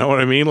life. You know what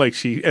I mean? Like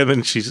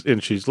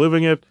she's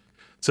living it.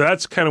 So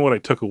that's kind of what I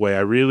took away. I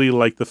really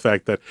like the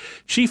fact that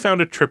she found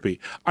it trippy.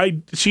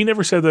 She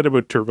never said that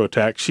about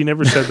TurboTax. She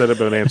never said that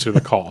about Answer the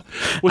Call.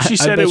 Well,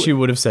 I bet she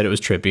would have said it was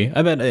trippy.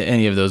 I bet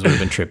any of those would have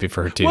been trippy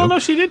for her too. Well, no,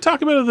 she did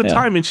talk about it at the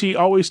time, and she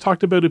always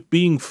talked about it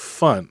being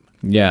fun.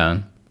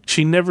 Yeah.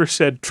 She never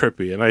said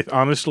trippy, and I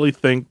honestly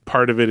think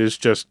part of it is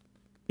just,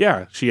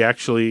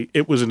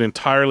 it was an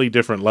entirely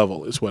different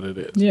level is what it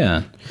is.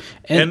 Yeah.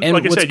 And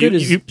like what's good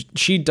is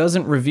she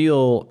doesn't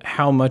reveal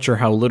how much or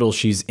how little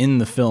she's in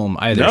the film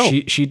either. No.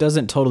 She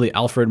doesn't totally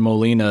Alfred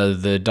Molina,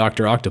 the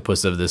Dr.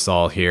 Octopus of this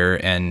all here,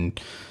 and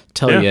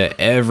tell you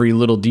every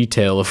little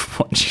detail of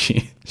what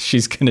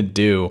she's going to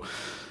do.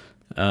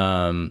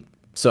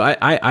 So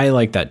I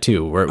like that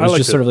too, where it was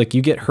just sort of like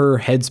you get her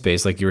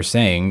headspace, like you were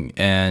saying,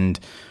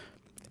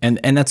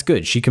 and that's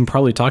good. She can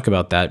probably talk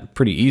about that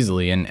pretty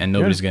easily, and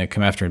nobody's going to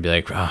come after her and be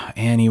like,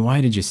 Annie,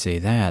 why did you say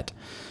that?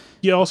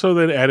 You also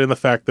then add in the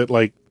fact that,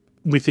 like,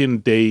 within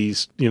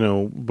days,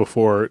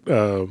 before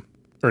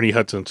Ernie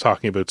Hudson's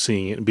talking about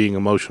seeing it and being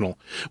emotional,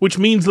 which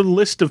means the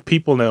list of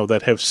people now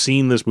that have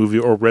seen this movie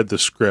or read the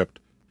script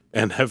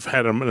and have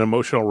had an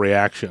emotional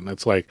reaction.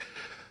 It's like,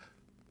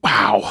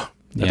 wow.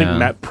 I think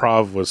Matt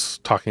Prov was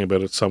talking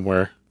about it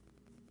somewhere.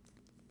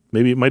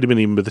 Maybe it might have been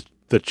even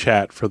the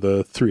chat for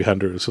the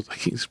 300. It's like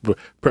he's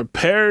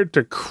prepared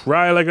to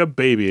cry like a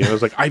baby. And I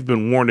was like, I've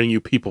been warning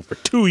you people for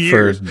 2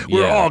 years.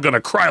 We're all going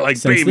to cry like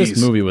Since babies.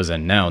 This movie was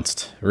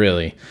announced,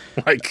 really.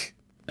 Like,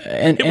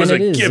 it was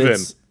a given.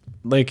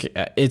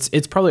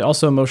 It's probably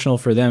also emotional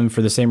for them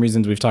for the same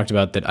reasons we've talked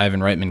about that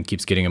Ivan Reitman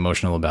keeps getting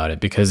emotional about it,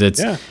 because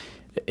it's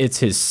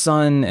his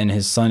son, and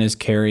his son is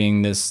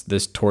carrying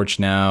this torch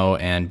now,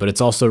 but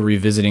it's also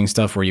revisiting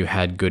stuff where you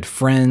had good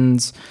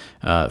friends,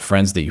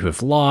 friends that you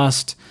have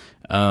lost.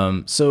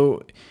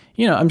 So,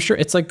 I'm sure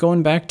it's like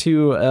going back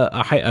to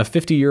a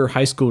 50-year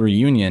high school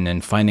reunion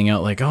and finding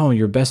out like, oh,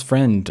 your best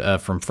friend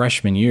from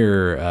freshman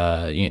year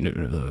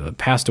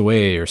passed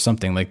away or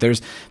something. Like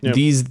there's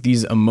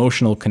these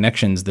emotional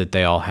connections that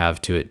they all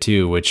have to it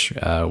too, which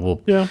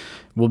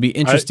will be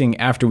interesting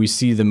after we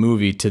see the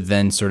movie to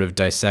then sort of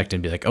dissect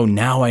and be like, oh,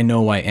 now I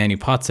know why Annie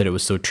Potts said it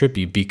was so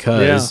trippy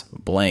because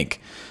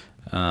blank.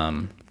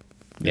 So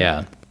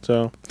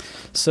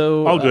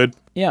all good.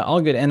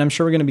 All good. And I'm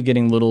sure we're going to be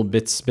getting little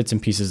bits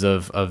and pieces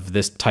of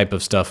this type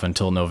of stuff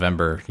until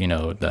November.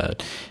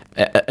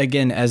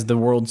 Again, as the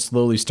world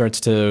slowly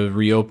starts to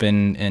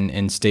reopen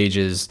in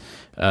stages,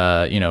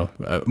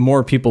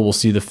 more people will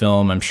see the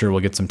film. I'm sure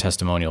we'll get some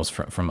testimonials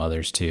from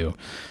others too.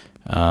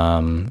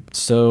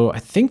 So I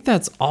think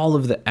that's all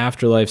of the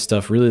Afterlife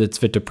stuff really that's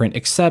fit to print,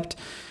 except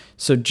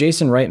so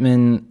Jason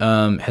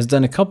Reitman has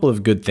done a couple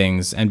of good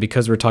things, and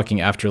because we're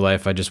talking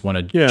Afterlife, I just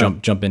want to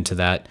jump into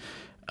that.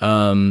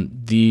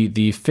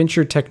 The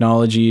Fincher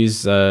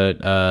Technologies,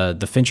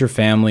 the Fincher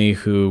family,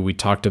 who we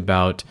talked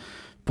about.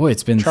 Boy,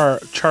 it's been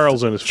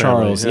Charles and his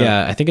family.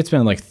 Yeah, I think it's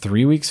been like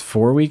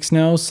 4 weeks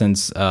now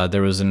since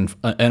there was an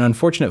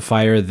unfortunate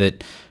fire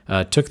that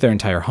took their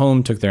entire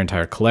home, took their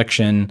entire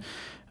collection.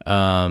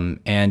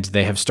 And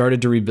they have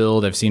started to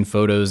rebuild. I've seen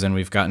photos, and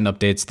we've gotten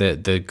updates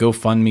that the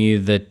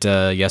GoFundMe that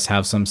Yes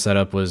Have Some set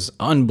up was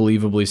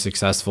unbelievably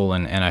successful,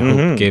 and I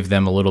hope gave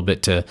them a little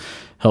bit to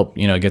help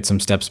get some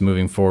steps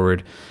moving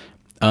forward.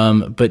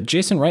 But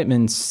Jason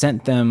Reitman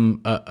sent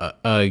them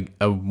a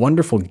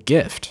wonderful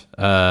gift,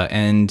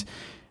 and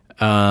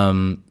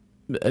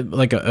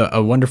like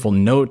a wonderful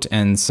note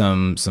and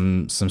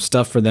some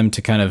stuff for them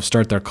to kind of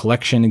start their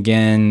collection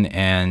again,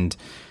 and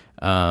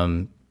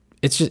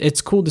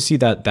it's cool to see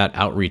that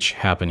outreach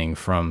happening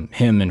from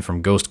him and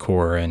from Ghost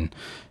Corps and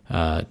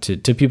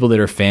to people that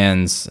are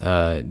fans,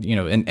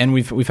 and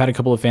we've had a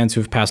couple of fans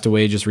who have passed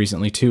away just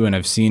recently too, and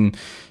I've seen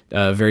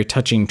very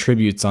touching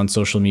tributes on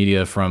social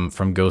media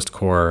from Ghost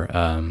Corps.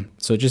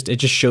 So it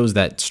just shows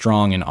that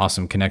strong and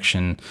awesome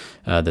connection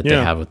that they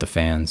have with the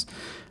fans.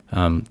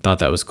 Thought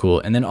that was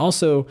cool, and then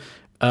also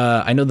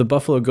I know the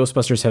Buffalo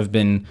Ghostbusters have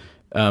been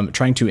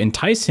trying to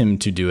entice him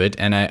to do it,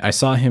 and I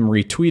saw him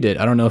retweet it.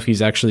 I don't know if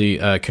he's actually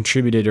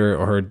contributed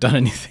or done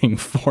anything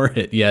for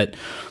it yet,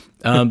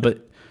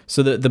 but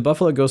so the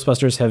Buffalo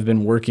Ghostbusters have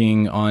been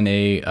working on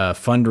a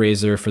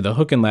fundraiser for the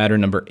Hook and Ladder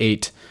number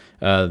 8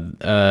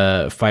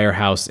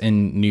 firehouse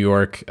in New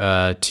York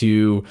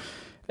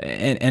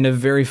and a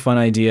very fun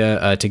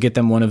idea to get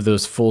them one of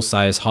those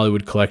full-size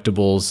Hollywood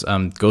Collectibles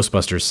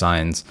Ghostbusters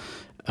signs.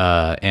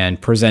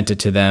 and present it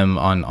to them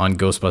on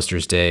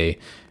Ghostbusters Day.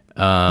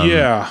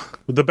 Yeah,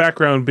 the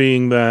background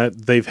being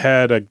that they've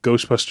had a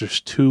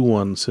Ghostbusters 2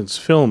 one since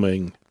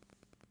filming.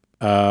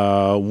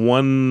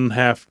 One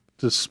half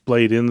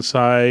displayed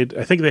inside.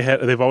 I think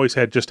they've always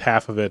had just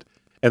half of it,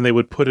 and they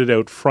would put it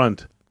out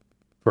front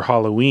for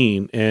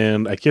Halloween,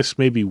 and I guess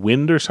maybe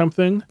wind or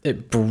something.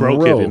 It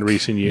broke it in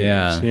recent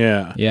years.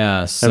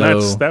 Yeah. So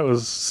and that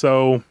was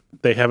so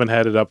they haven't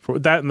had it up for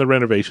that, and the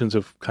renovations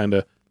have kind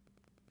of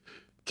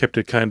kept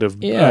it kind of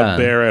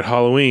bare at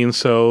Halloween.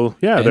 So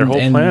their whole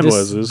plan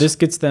was this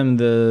gets them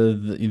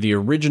the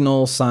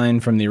original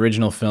sign from the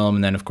original film,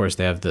 and then of course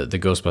they have the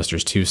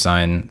Ghostbusters 2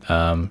 sign,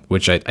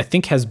 which I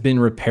think has been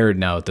repaired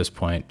now at this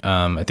point.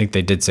 I think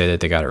they did say that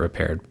they got it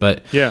repaired,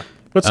 but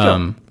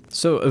still.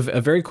 So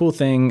a very cool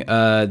thing.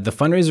 The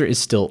fundraiser is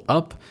still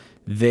up.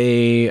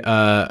 They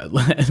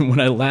when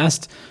I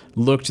last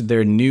looked,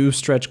 their new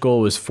stretch goal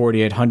was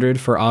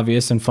 4,800 for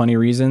obvious and funny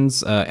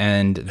reasons,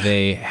 and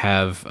they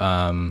have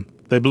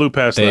they blew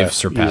past that. They've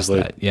surpassed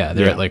easily. that. Yeah,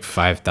 they're at like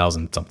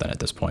 5,000 something at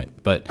this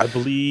point. But I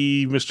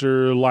believe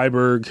Mr.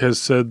 Leiberg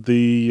has said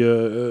the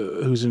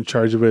who's in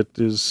charge of it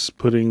is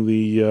putting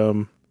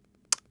the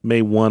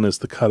May 1 as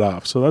the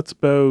cutoff. So that's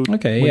about you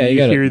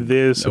got hear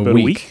this about a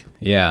week.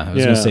 Yeah, I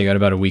was going to say you got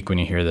about a week when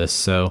you hear this.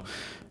 So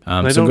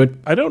good.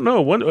 I don't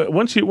know.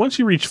 Once you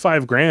reach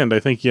 $5,000, I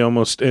think you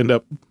almost end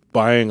up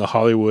buying a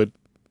Hollywood,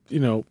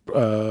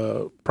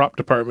 prop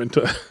department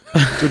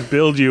to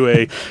build you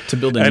an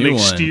new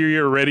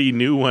exterior ready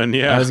new one.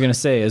 Yeah, I was gonna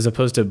say, as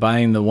opposed to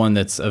buying the one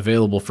that's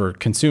available for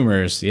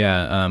consumers.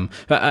 Yeah,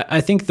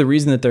 I think the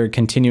reason that they're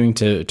continuing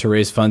to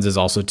raise funds is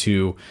also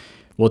to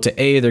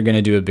A, they're going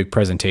to do a big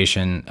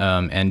presentation,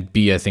 and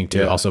B, I think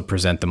to also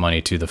present the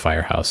money to the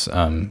firehouse.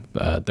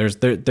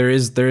 There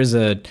is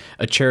a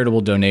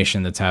charitable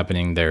donation that's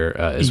happening there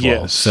as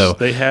well. So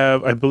they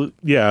have, I believe,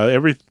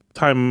 every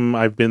time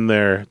I've been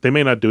there, they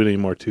may not do it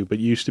anymore too, but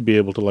you used to be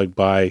able to like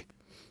buy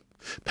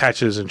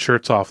patches and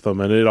shirts off them,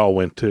 and it all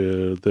went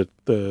to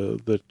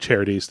the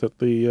charities that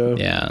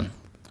the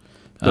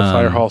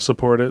fire hall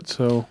supported.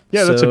 So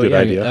that's a good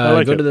idea. I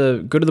like go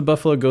to the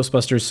Buffalo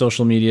Ghostbusters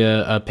social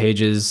media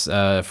pages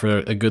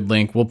for a good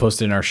link. We'll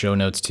post it in our show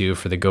notes too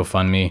for the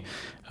GoFundMe,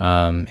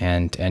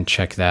 and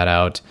check that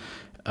out.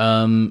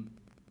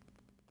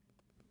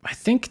 I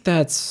think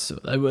that's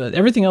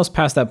everything else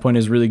past that point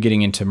is really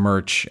getting into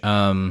merch.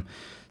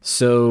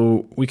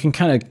 So we can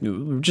kind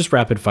of just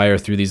rapid fire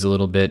through these a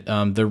little bit.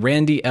 The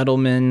Randy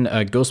Edelman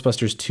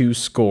Ghostbusters 2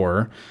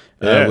 score,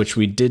 which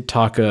we did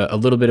talk a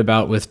little bit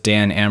about with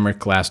Dan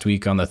Amrich last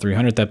week on the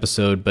 300th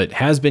episode, but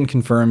has been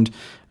confirmed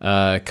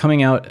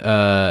coming out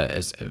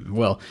as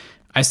well.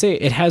 I say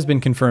it has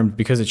been confirmed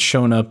because it's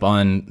shown up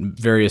on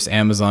various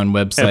Amazon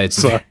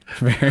websites,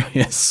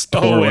 various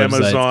store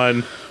websites.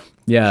 Amazon.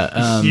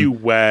 Yeah. You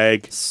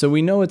wag. So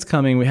we know it's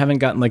coming. We haven't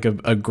gotten like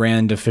a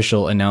grand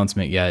official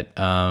announcement yet.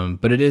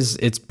 But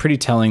it's pretty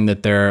telling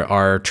that there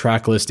are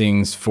track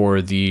listings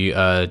for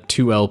the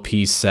 2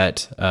 LP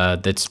set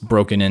that's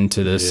broken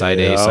into the side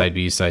A, side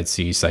B, side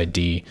C, side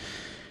D.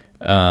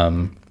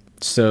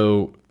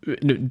 So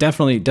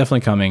definitely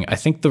coming. I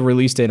think the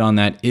release date on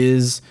that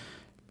is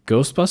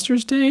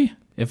Ghostbusters Day,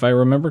 if I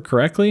remember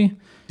correctly.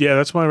 Yeah,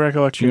 that's my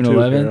recollection. June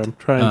 11th.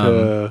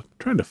 I'm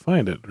trying to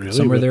find it really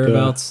somewhere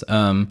thereabouts.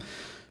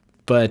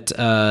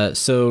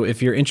 So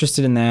if you're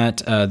interested in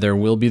that, there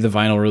will be the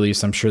vinyl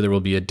release. I'm sure there will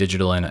be a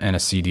digital and a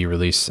CD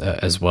release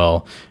as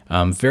well.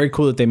 Very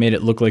cool that they made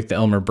it look like the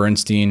Elmer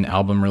Bernstein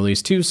album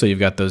release too. So you've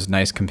got those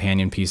nice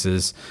companion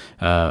pieces.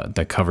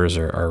 The covers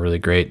are really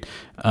great.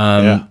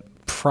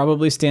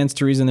 Probably stands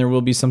to reason there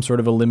will be some sort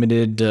of a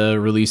limited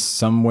release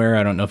somewhere.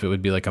 I don't know if it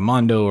would be like a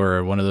Mondo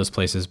or one of those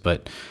places,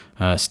 but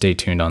stay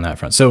tuned on that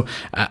front. So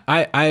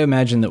I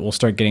imagine that we'll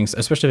start getting,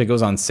 especially if it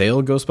goes on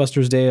sale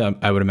Ghostbusters Day,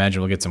 I would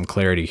imagine we'll get some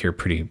clarity here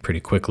pretty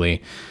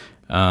quickly.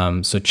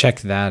 So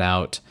check that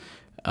out.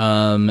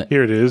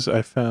 Here it is.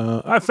 I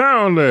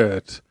found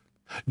it.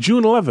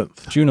 June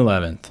 11th. June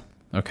 11th.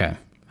 Okay.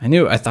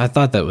 I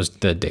thought that was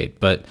the date,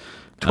 but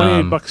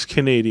 $28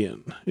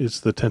 Canadian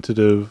is the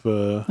tentative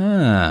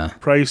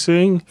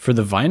pricing for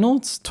the vinyl.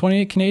 It's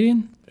 28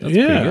 Canadian. That's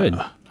pretty good.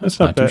 That's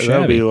not bad.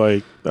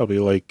 That'll be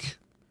like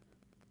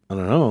I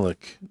don't know,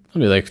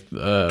 it'll be like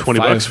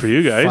 $20 for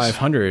you guys.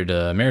 500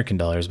 American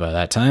dollars by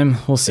that time.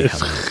 We'll see how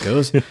that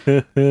goes.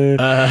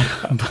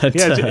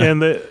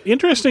 And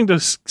interesting to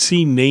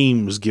see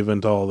names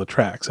given to all the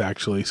tracks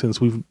actually, since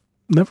we've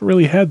never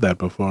really had that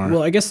before.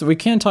 Well, I guess we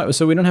can talk,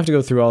 so we don't have to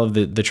go through all of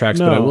the tracks,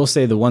 but I will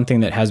say the one thing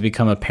that has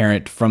become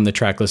apparent from the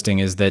track listing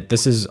is that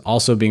this is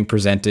also being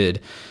presented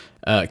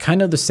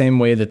kind of the same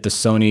way that the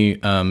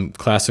Sony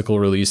classical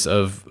release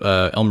of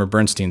Elmer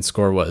Bernstein's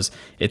score was.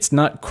 It's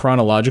not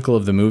chronological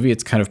of the movie.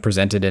 It's kind of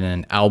presented in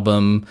an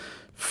album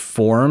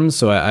form.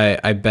 So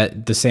I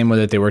bet the same way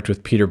that they worked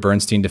with Peter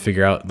Bernstein to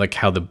figure out like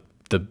how the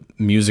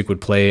music would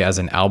play as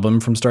an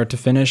album from start to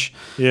finish.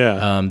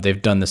 Yeah.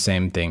 They've done the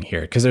same thing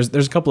here. Because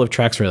there's a couple of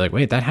tracks where you're like,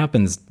 wait, that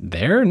happens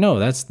there? No,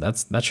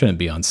 that shouldn't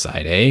be on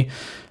side A.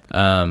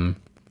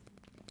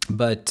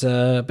 But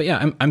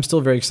yeah, I'm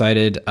still very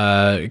excited.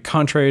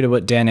 Contrary to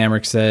what Dan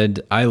Amrich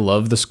said, I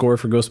love the score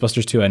for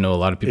Ghostbusters 2. I know a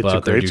lot of people It's a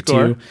out there great do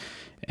score. too.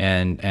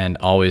 And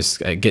always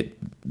get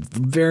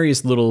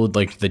various little,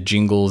 like the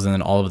jingles and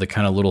then all of the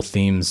kind of little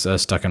themes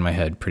stuck in my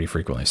head pretty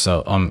frequently.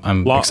 So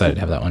I'm excited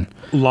to have that one.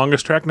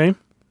 Longest track name?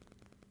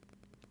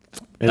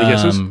 Any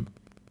guesses?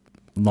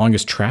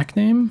 Longest track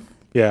name?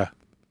 Yeah.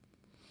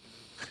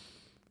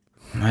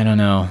 I don't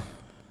know.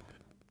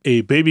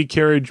 A baby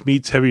carriage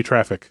meets heavy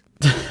traffic.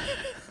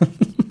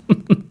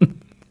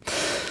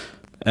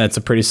 That's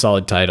a pretty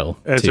solid title.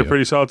 It's too. a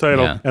pretty solid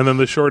title. Yeah. And then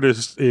the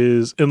shortest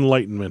is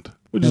Enlightenment,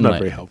 which is not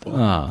very helpful.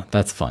 Oh,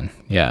 that's fun.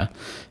 Yeah.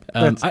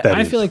 That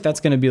I is. feel like that's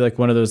going to be like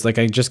one of those, like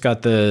I just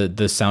got the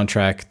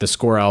soundtrack, the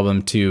score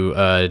album to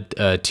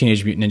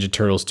Teenage Mutant Ninja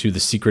Turtles to The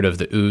Secret of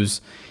the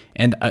Ooze.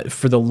 And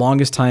for the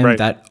longest time, Right.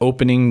 that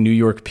opening New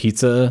York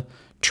Pizza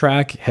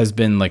track has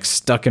been like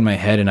stuck in my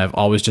head. And I've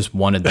always just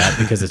wanted that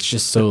because it's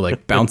just so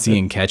like bouncy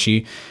and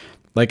catchy.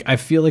 Like, I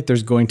feel like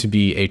there's going to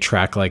be a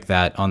track like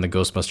that on the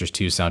Ghostbusters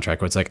 2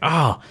 soundtrack where it's like,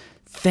 oh,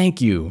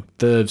 thank you.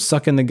 The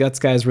Suck in the Guts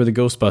guys were the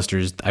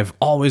Ghostbusters. I've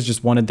always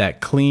just wanted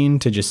that clean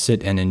to just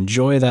sit and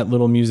enjoy that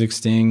little music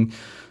sting.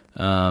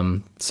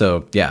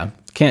 So yeah,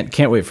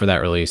 can't wait for that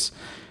release.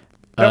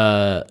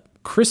 Yep.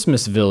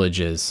 Christmas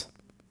Villages.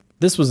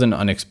 This was an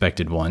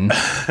unexpected one.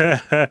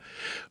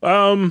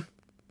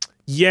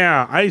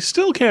 Yeah, I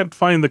still can't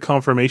find the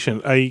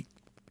confirmation.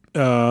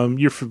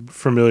 You're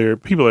familiar.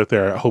 People out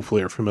there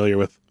hopefully are familiar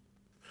with.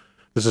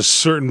 There's a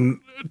certain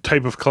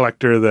type of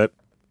collector that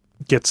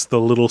gets the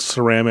little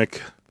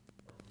ceramic.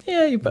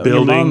 Yeah, your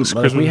buildings.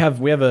 mom, we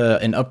have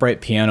an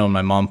upright piano, and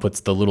my mom puts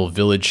the little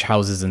village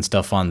houses and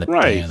stuff on the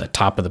the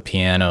top of the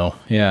piano.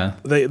 Yeah,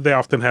 They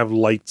often have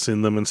lights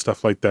in them and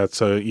stuff like that.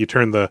 So you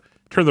turn the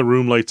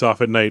room lights off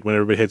at night when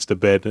everybody heads to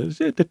bed. It's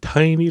just a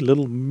tiny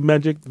little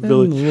magic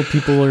village. and little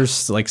people are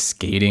like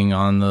skating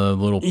on the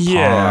little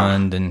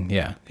pond, and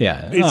yeah,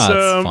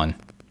 it's fun.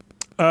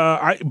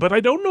 But I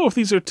don't know if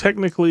these are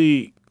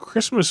technically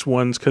Christmas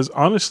ones because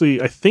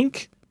honestly, I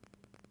think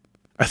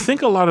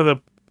a lot of the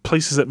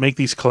places that make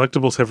these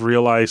collectibles have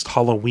realized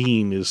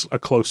Halloween is a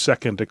close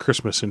second to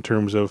Christmas in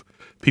terms of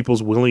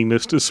people's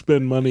willingness to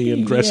spend money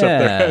and dress up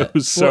their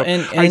house. So well,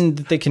 and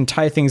they can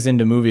tie things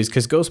into movies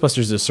because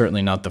Ghostbusters is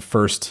certainly not the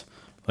first.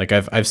 Like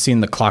I've seen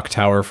the clock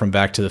tower from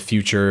Back to the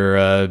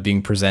Future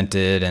being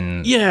presented,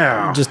 and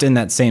just in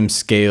that same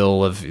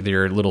scale of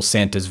their little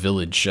Santa's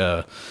village,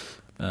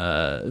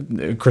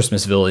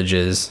 Christmas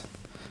villages.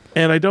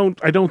 And I don't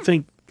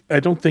think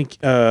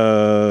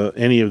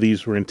any of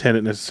these were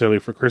intended necessarily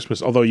for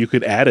Christmas. Although you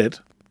could add it.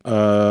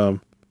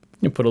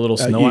 You put a little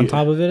snow on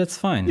top of it, it's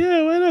fine.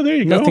 Yeah, well, no, there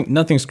you go.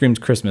 Nothing screams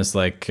Christmas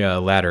like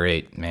Ladder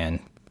 8,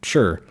 man.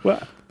 Sure.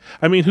 Well,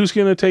 I mean, who's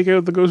going to take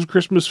out the Ghost of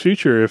Christmas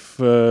Future if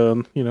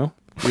you're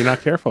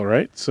not careful,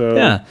 right? So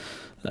yeah,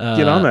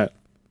 get on that.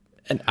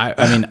 And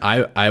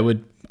I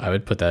would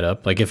put that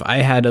up. Like if I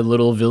had a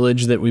little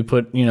village that we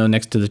put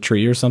next to the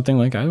tree or something,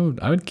 like I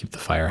would keep the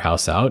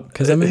firehouse out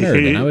because I'm a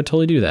nerd and I would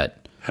totally do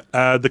that.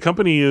 The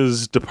company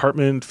is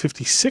Department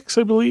 56,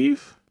 I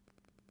believe.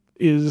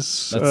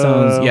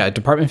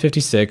 Department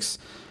 56.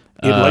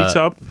 It lights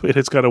up.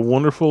 It's got a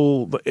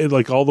wonderful,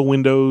 like all the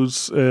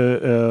windows,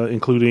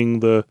 including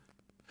the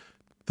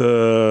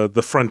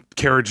front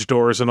carriage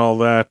doors and all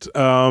that.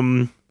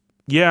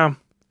 Yeah.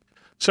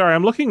 Sorry,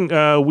 I'm looking.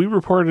 We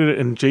reported it,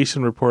 and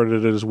Jason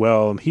reported it as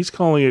well, and he's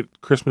calling it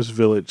Christmas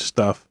Village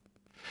stuff.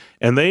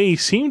 And they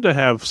seem to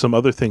have some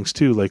other things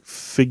too, like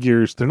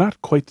figures. They're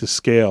not quite to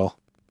scale,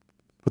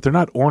 but they're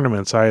not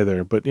ornaments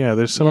either. But yeah,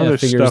 there's some other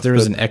figures. stuff. There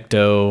was an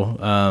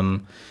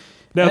Ecto.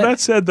 Now, that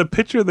said, the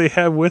picture they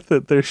have with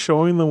it, they're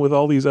showing them with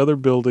all these other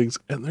buildings,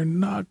 and they're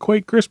not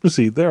quite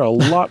Christmassy. They're a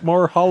lot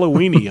more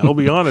Halloween-y, I'll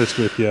be honest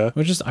with you.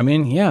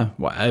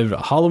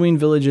 Halloween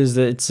villages,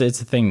 it's a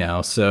thing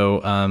now.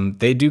 So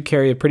they do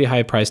carry a pretty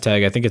high price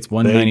tag. I think it's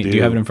 $190. Do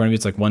you have it in front of you?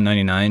 It's like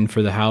 $199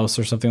 for the house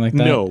or something like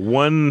that? No,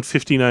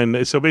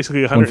 $159. So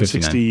basically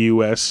 $160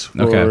 US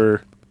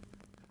for...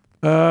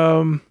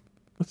 Okay.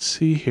 Let's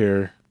see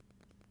here.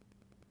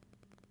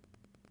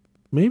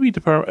 Maybe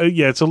Department...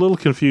 yeah, it's a little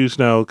confused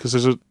now because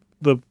there's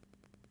the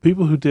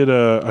people who did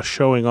a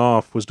showing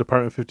off was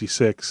Department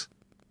 56.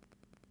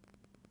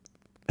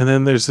 And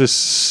then there's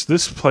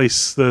this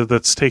place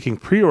that's taking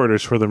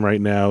pre-orders for them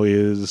right now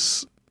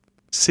is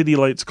City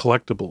Lights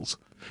Collectibles.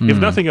 If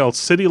nothing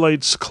else,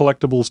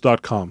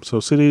 citylightscollectibles.com. So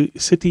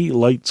City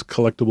Lights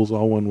Collectibles,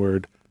 all one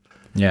word.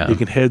 Yeah. You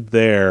can head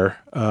there,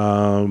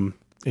 and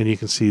you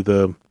can see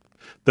the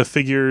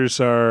figures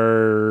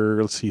are,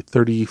 let's see,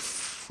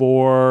 $34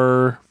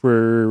 for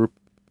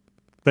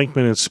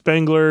Bankman and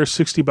Spangler,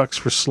 $60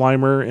 for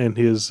Slimer and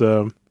his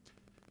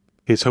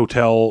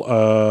hotel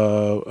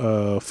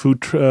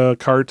food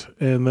cart,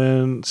 and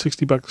then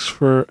 $60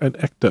 for an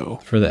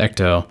Ecto. For the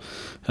Ecto.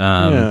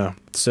 Yeah.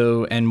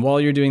 So, and while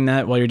you're doing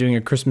that, while you're doing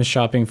your Christmas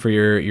shopping for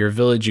your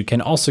village, you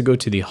can also go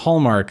to the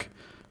Hallmark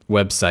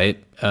website.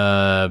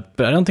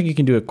 But I don't think you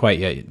can do it quite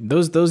yet.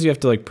 Those you have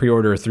to like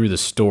pre-order through the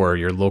store,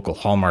 your local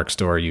Hallmark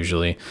store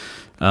usually.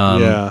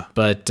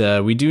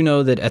 But we do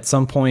know that at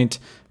some point,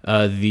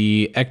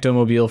 the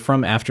Ectomobile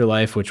from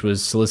Afterlife, which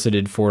was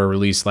solicited for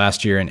release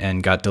last year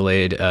and got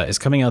delayed, is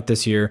coming out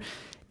this year.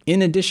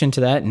 In addition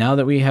to that, now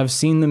that we have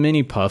seen the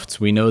mini puffs,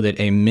 we know that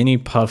a mini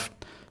puff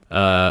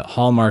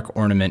Hallmark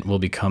ornament will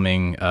be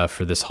coming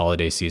for this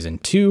holiday season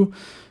too.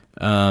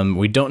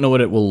 We don't know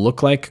what it will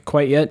look like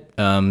quite yet.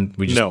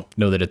 We just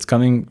know that it's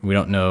coming. We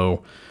don't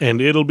know.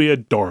 And it'll be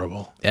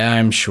adorable.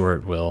 I'm sure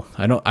it will.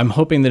 I'm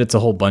hoping that it's a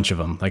whole bunch of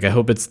them. Like, I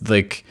hope it's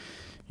like,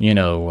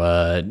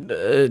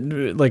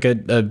 like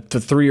a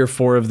 3 or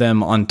 4 of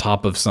them on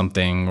top of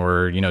something,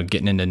 or,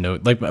 getting into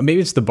like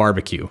maybe it's the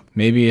barbecue.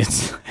 Maybe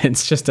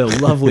it's just a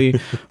lovely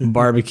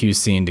barbecue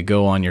scene to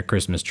go on your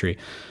Christmas tree.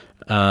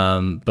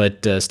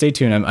 But stay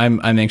tuned.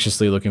 I'm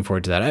anxiously looking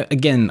forward to that.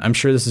 Again, I'm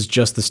sure this is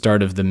just the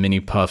start of the mini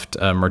puffed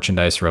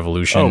merchandise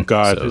revolution. Oh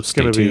God, so it's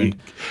going to be.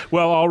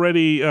 Well,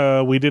 already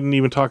we didn't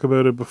even talk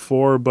about it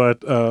before,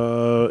 but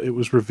it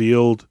was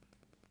revealed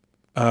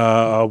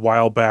a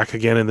while back,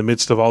 again in the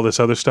midst of all this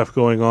other stuff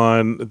going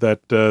on,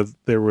 that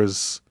there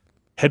was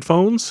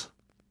headphones.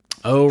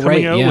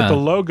 Coming out with the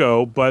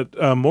logo, but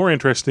more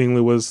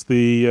interestingly was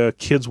the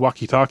kids'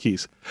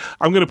 walkie-talkies.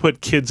 I'm going to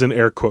put kids in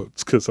air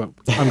quotes because I'm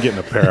getting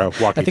a pair of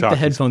walkie-talkies. I think the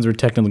headphones were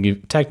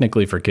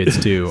technically for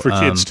kids too. For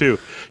kids too,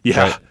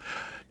 yeah. Right.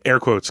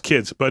 Air quotes,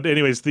 kids. But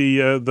anyways,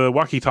 the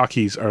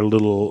walkie-talkies are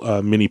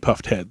little mini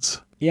puffed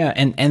heads. Yeah,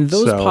 and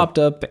those popped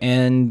up,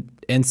 and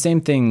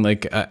same thing,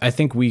 like, I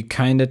think we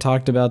kind of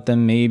talked about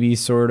them, maybe,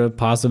 sort of,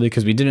 possibly,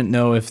 because we didn't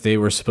know if they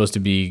were supposed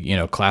to be,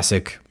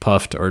 classic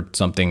puffed or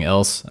something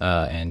else,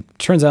 and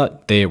turns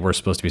out they were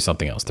supposed to be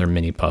something else. They're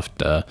mini puffed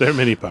They're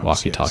mini puffs,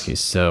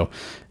 walkie-talkies. Yes.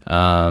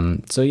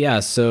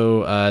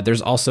 So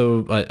there's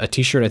also a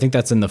t-shirt. I think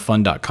that's in the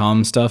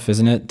fun.com stuff,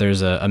 isn't it?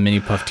 There's a mini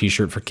puff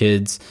t-shirt for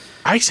kids.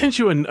 I sent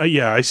you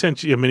I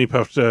sent you a mini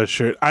puff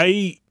shirt.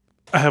 I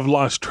have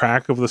lost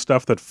track of the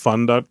stuff that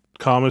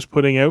fun.com is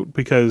putting out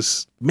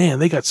because, man,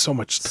 they got so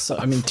much stuff. So,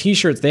 I mean,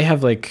 t-shirts, they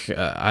have like,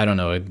 I don't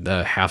know,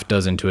 a half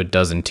dozen to a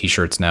dozen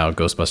t-shirts now,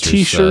 Ghostbusters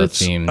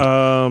t-shirts,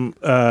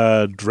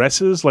 themed.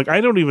 Dresses. Like,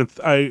 I don't even,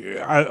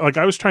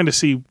 I was trying to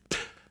see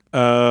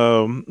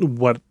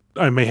what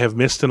I may have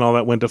missed and all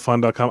that went to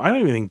fun.com. I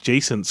don't even think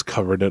Jason's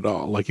covered it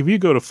all. Like, if you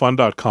go to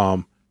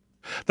fun.com,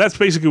 that's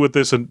basically what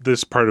this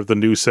part of the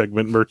news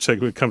segment, merch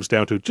segment, comes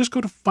down to. Just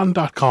go to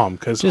fun.com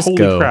because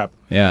holy crap.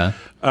 Yeah.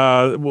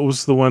 What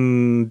was the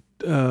one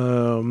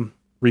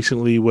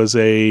recently was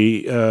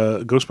a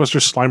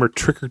Ghostbusters Slimer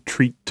Trick or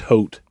Treat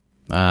tote.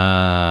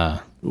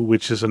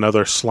 Which is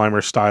another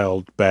Slimer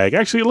styled bag.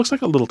 Actually, it looks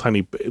like a little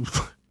tiny.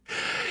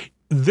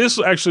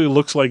 This actually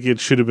looks like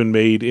it should have been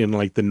made in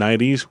like the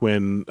 90s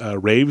when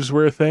raves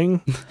were a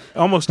thing.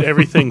 Almost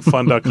everything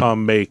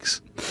fun.com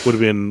makes would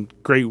have been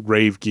great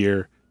rave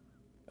gear.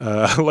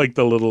 Like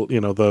the little,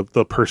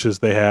 the purses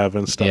they have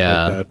and stuff like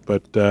that.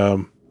 But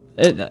the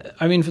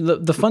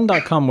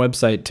fun.com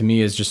website to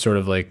me is just sort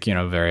of like,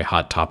 very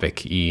Hot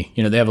Topic-y.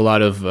 They have a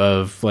lot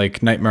of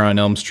like Nightmare on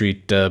Elm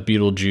Street,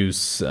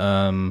 Beetlejuice,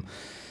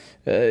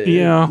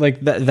 like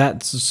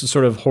that's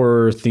sort of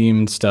horror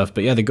themed stuff.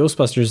 But yeah, the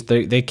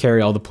Ghostbusters, they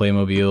carry all the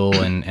Playmobil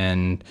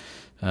and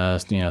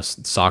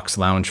Socks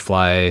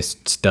Loungefly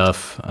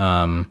stuff.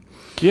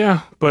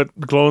 Yeah, but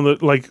glow in the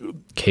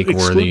cake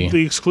worthy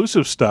the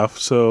exclusive stuff.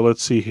 So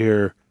let's see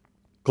here: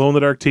 glow in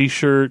the dark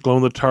T-shirt, glow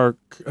in the dark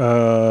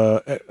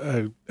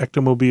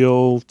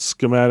Ectomobile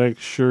schematic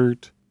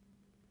shirt,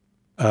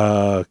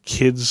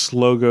 kids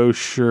logo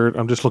shirt.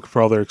 I'm just looking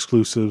for all their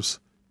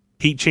exclusives.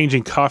 Heat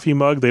changing coffee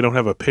mug. They don't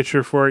have a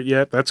picture for it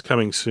yet. That's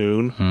coming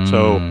soon.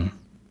 So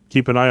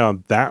keep an eye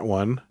on that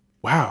one.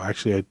 Wow,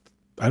 actually,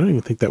 I don't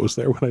even think that was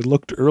there when I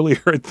looked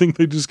earlier. I think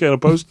they just kind of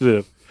posted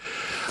it.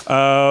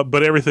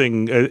 But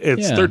everything,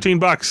 it's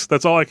 $13.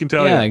 That's all I can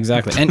tell you. Yeah,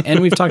 exactly. And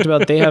we've talked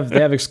about they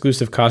have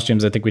exclusive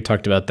costumes. I think we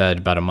talked about that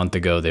about a month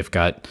ago. They've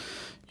got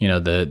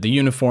the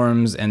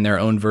uniforms and their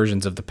own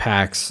versions of the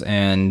packs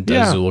and the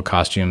Zool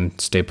costume,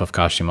 Stay Puft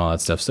costume, all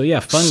that stuff. So yeah,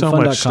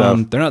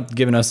 fun.com. They're not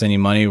giving us any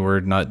money.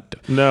 We're not.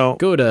 No.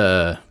 Go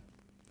to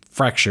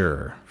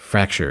Fracture.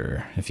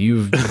 If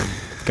you've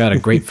got a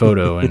great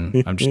photo,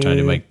 and I'm just trying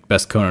to do my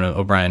best Conan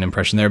O'Brien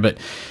impression there, but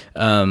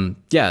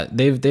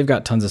they've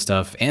got tons of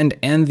stuff,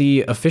 and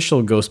the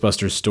official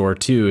Ghostbusters store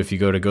too. If you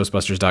go to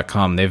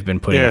ghostbusters.com, they've been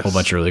putting a whole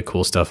bunch of really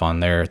cool stuff on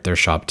their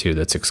shop too.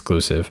 That's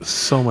exclusive.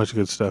 So much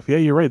good stuff. Yeah,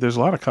 you're right. There's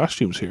a lot of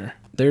costumes here.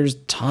 There's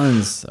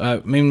tons. I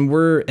mean,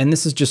 and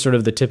this is just sort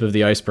of the tip of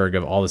the iceberg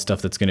of all the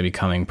stuff that's going to be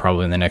coming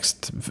probably in the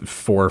next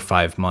 4 or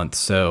 5 months.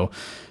 So.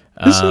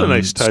 This is a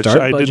nice touch.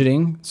 Start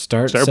budgeting.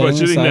 Start setting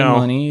budgeting aside now.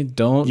 Money.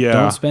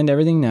 Don't spend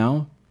everything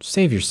now.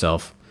 Save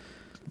yourself.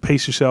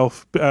 Pace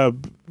yourself.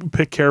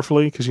 Pick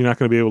carefully because you're not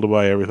going to be able to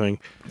buy everything.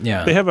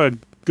 Yeah. They have a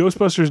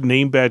Ghostbusters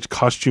name badge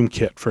costume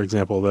kit, for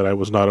example, that I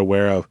was not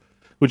aware of,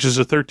 which is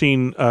a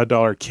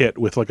 $13 kit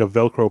with like a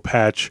Velcro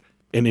patch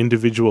and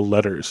individual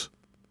letters.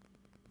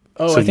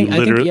 Oh, so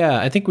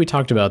I think we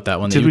talked about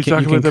that one. Did we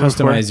talk about that customize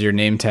before? your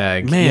name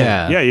tag.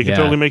 Man, you can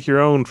totally make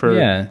your own for.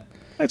 Yeah,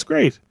 that's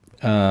great.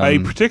 I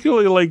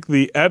particularly like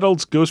the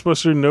adults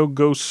Ghostbuster no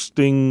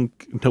ghosting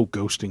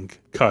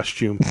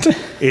costume.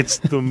 It's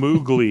the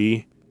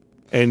Moogly,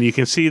 and you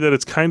can see that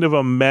it's kind of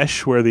a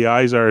mesh where the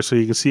eyes are, so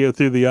you can see it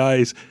through the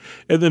eyes.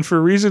 And then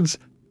for reasons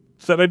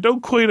that I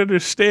don't quite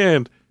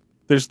understand,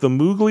 there's the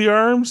Moogly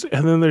arms,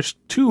 and then there's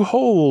 2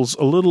 holes,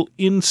 a little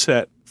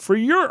inset for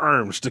your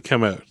arms to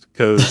come out,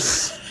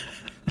 because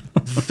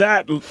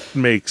that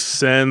makes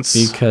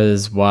sense.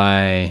 Because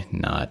why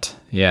not?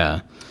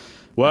 Yeah.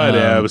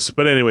 Whatevs.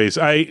 But anyways,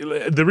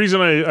 the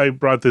reason I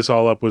brought this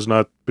all up was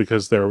not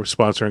because they're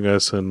sponsoring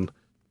us, and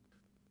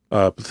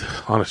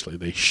honestly,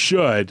 they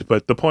should.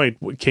 But the point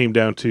came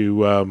down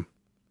to,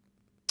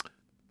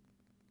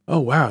 oh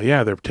wow,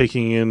 yeah, they're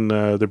taking in,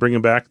 they're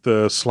bringing back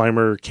the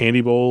Slimer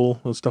candy bowl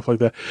and stuff like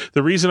that.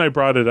 The reason I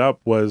brought it up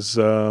was,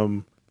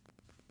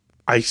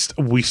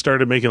 we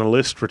started making a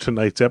list for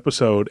tonight's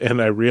episode,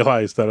 and I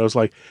realized that I was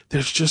like,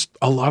 there's just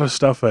a lot of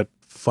stuff at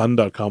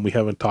fun.com we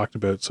haven't talked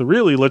about. So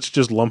really, let's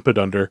just lump it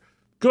under.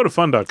 Go to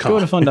fun.com.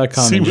 Go to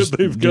fun.com and just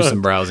do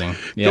some browsing.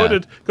 Yeah.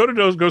 Go to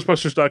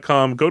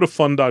ghostbusters.com, go to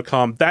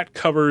fun.com. That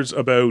covers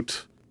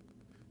about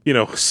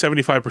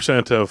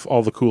 75% of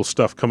all the cool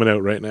stuff coming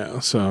out right now.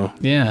 So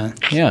yeah.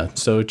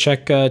 So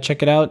check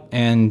it out,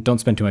 and don't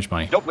spend too much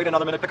money. Don't wait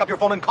another minute. Pick up your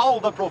phone and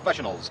call the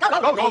professionals.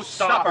 Go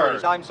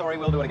Stoppers! I'm sorry,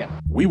 we'll do it again.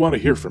 We want to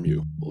hear from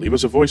you. Leave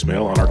us a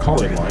voicemail on our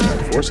call-in line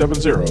at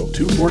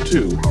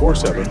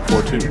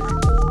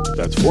 470-242-4742.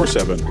 That's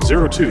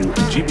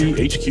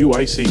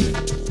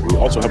 4702-GBHQIC. We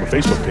also have a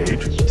Facebook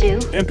page. You do?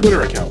 And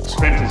Twitter accounts.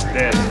 Spence is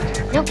dead.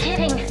 No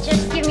kidding.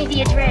 Just give me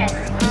the address.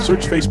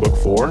 Search Facebook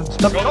for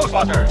The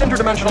Ghostbusters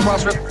Interdimensional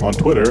Crossrip. On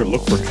Twitter,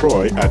 look for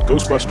Troy at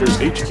Ghostbusters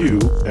HQ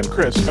and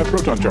Chris at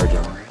Proton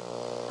Charger.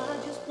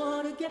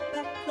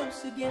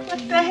 What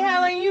the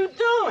hell are you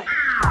doing?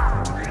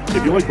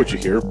 If you like what you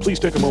hear, please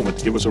take a moment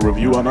to give us a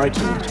review on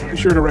iTunes. Be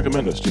sure to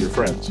recommend us to your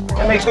friends.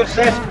 That makes good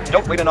sense.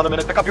 Don't wait another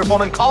minute. Pick up your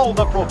phone and call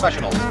the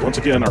professionals. Once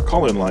again, our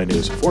call-in line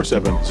is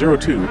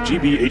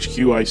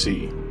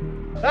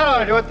 4702-GBHQIC. That ought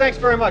to do it. Thanks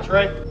very much,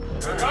 Ray.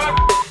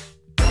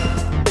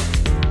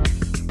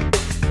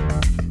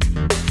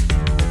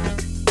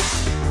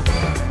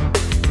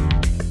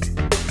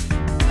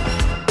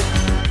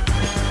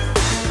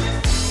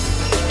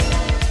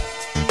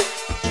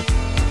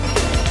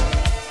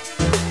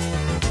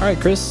 All right,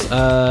 Chris.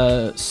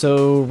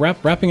 So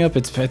wrapping up,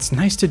 it's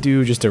nice to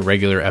do just a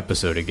regular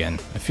episode again.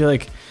 I feel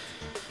like,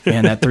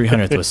 man, that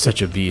 300th was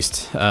such a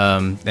beast.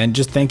 And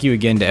just thank you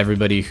again to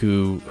everybody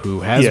who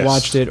has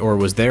watched it or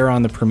was there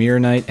on the premiere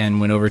night and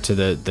went over to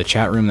the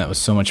chat room. That was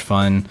so much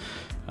fun.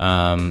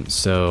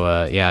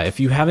 If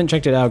you haven't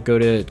checked it out, go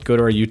to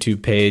our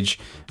YouTube page.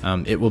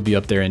 It will be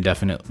up there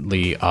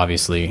indefinitely,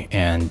 obviously,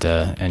 and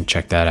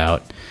check that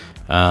out.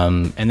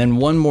 And then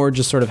one more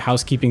just sort of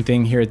housekeeping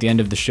thing here at the end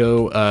of the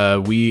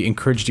show. We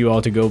encouraged you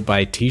all to go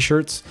buy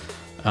t-shirts.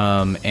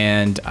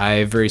 And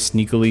I very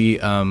sneakily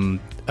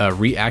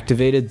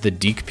reactivated the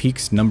Deek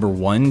Peaks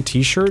 #1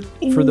 t-shirt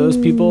for those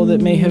people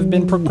that may have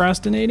been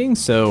procrastinating.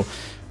 So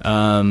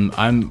I'm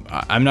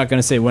not going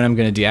to say when I'm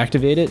going to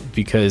deactivate it,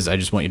 because I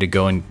just want you to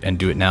go and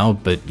do it now,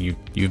 but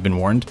you've been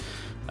warned.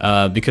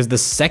 Because the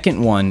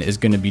second one is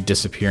going to be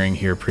disappearing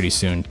here pretty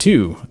soon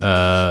too.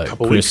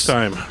 Couple weeks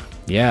time.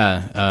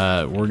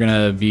 Yeah, we're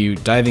gonna be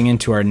diving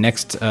into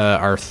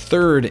our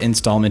third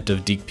installment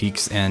of Deek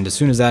Peaks, and as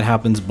soon as that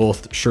happens,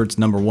 both shirts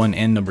 #1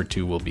 and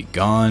 #2 will be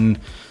gone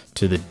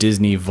to the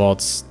Disney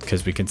vaults,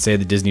 because we can say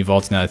the Disney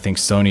vaults now. I think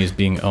Sony is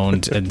being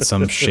owned in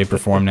some shape or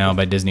form now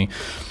by Disney,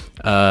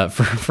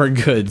 for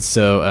good.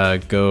 So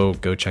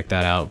go check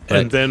that out. But,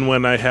 and then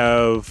when I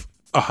have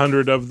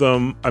 100 of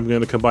them, I'm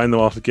going to combine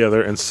them all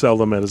together and sell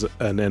them as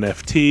an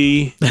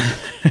NFT.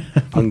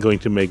 I'm going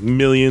to make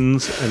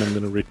millions, and I'm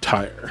going to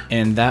retire.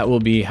 And that will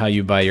be how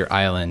you buy your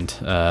island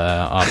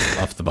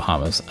off the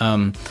Bahamas.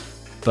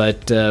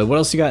 But what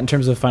else you got in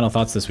terms of final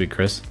thoughts this week,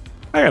 Chris?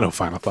 I got no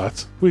final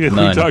thoughts. We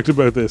talked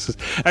about this.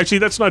 Actually,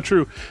 that's not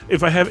true.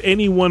 If I have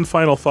any one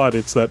final thought,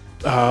 it's that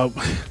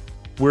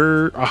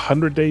we're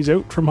 100 days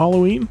out from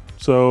Halloween.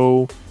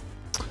 So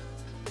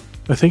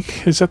I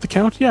think, is that the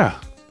count? Yeah.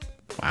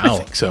 Wow. I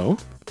think so.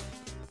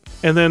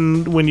 And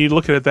then when you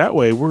look at it that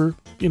way, we're,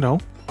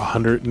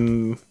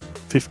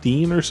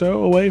 115 or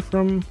so away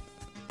from...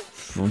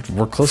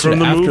 We're closer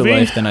to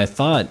Afterlife than I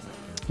thought.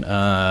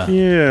 Yeah.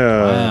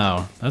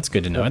 Wow. That's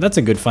good to know. That's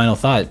a good final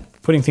thought.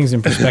 Putting things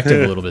in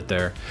perspective a little bit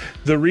there.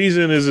 The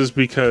reason is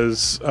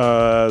because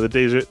the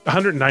days are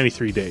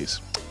 193 days.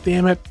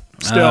 Damn it.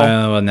 Still.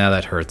 Well, now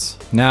that hurts.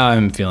 Now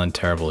I'm feeling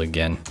terrible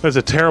again. That's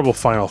a terrible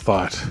final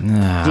thought.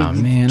 Oh,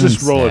 man.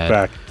 Just roll it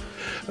back.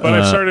 But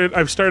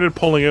I've started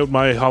pulling out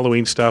my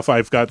Halloween stuff.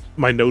 I've got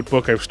my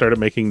notebook. I've started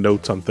making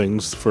notes on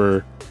things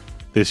for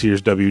this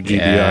year's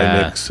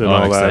WGBI mix and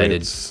all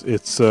excited. That.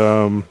 It's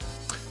the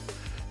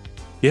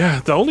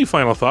only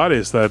final thought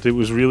is that it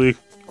was really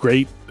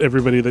great,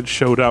 everybody that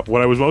showed up.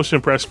 What I was most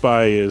impressed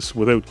by is,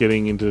 without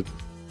getting into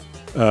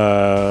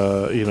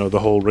the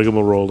whole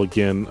rigmarole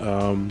again,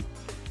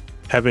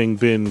 having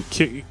been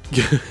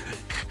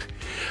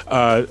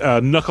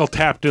knuckle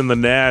tapped in the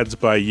nads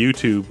by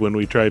YouTube when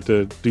we tried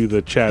to do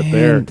the chat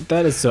there.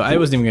 That is so. I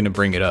wasn't even going to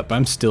bring it up.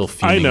 I'm still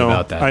fuming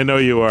about that. I know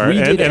you are. We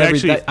did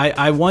actually,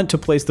 I want to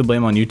place the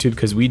blame on YouTube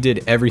because we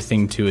did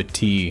everything to a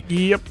T.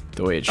 Yep.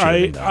 The way it should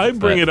have been done. I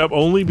bring it up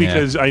only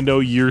because I know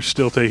you're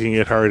still taking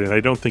it hard, and I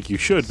don't think you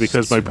should.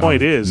 Because my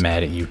point is,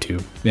 mad at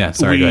YouTube. Yeah.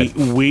 Sorry. Go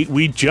ahead.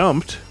 We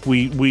jumped.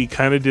 We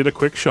kind of did a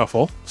quick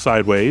shuffle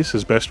sideways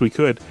as best we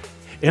could,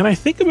 and I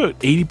think about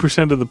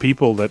 80% of the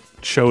people that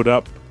showed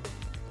up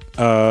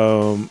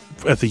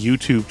at the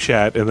YouTube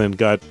chat and then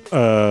got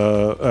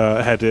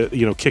had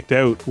to kicked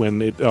out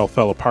when it all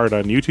fell apart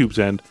on YouTube's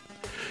end.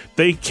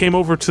 They came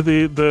over to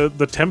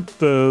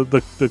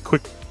the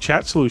quick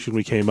chat solution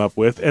we came up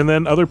with, and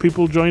then other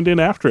people joined in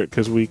after it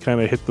because we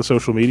kind of hit the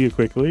social media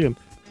quickly. And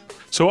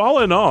so all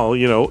in all,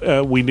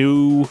 we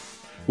knew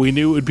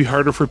it would be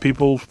harder for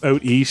people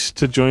out east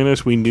to join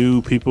us. We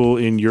knew people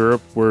in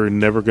Europe were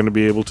never going to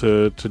be able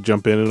to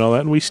jump in and all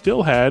that, and we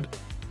still had,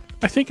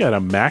 I think at a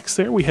max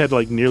there, we had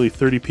like nearly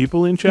 30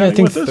 people in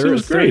chatting with us. It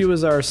was 30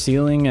 was our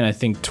ceiling, and I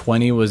think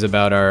 20 was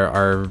about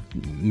our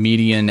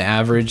median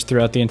average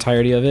throughout the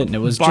entirety of it. And it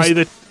was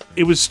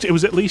it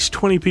was at least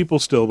 20 people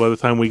still by the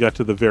time we got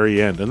to the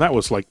very end, and that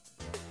was a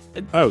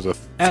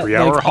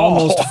 3-hour haul.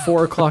 Almost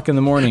 4 o'clock in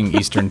the morning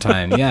Eastern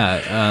time.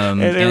 Yeah,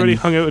 and everybody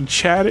hung out and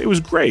chatted. It was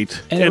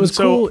great, and it was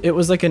cool. It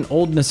was like an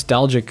old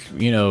nostalgic,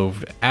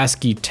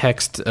 ASCII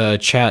text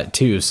chat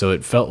too. So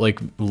it felt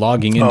like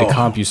logging into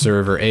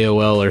CompuServe or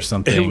AOL or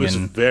something. It was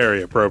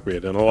very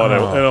appropriate in a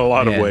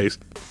lot of ways.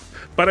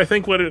 But I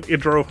think what it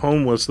drove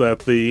home was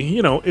that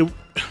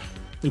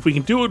if we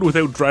can do it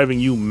without driving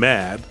you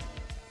mad,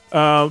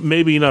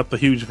 maybe not the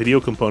huge video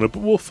component,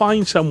 but we'll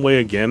find some way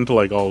again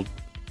to all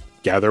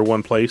gather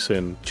one place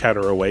and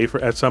chatter away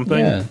at something.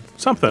 Yeah.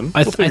 Something.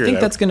 I think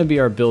that's going to be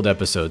our build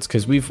episodes,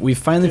 because we've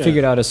finally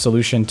figured out a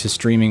solution to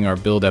streaming our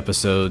build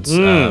episodes.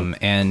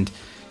 And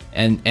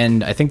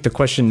I think the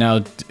question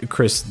now,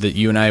 Chris, that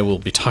you and I will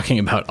be talking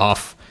about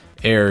off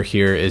air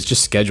here is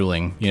just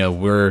scheduling.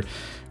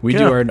 We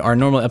do our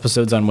normal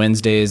episodes on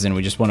Wednesdays, and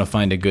we just want to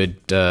find a good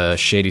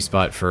shady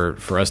spot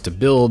for us to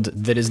build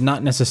that is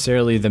not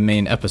necessarily the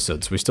main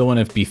episodes. We still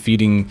want to be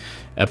feeding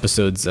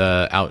episodes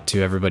out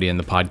to everybody in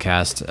the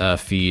podcast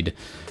feed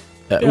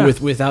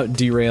without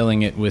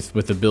derailing it with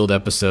the build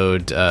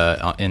episode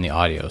in the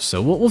audio.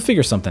 So we'll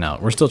figure something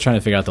out. We're still trying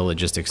to figure out the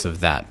logistics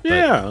of that.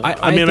 Yeah.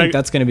 But I think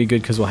that's going to be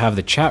good because we'll have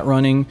the chat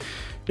running.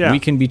 Yeah. We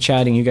can be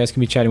chatting. You guys can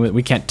be chatting with.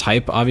 We can't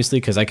type, obviously,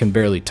 because I can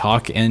barely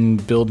talk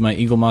and build my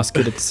Eagle Moss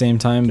kit at the same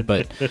time.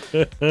 But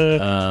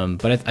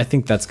I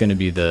think that's going to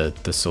be the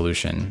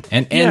solution.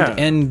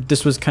 And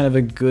this was kind of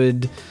a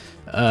good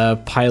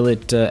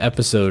pilot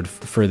episode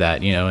for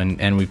that,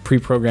 And we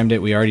pre-programmed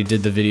it. We already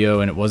did the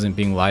video, and it wasn't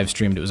being live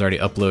streamed. It was already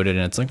uploaded,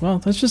 and it's like,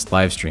 well, let's just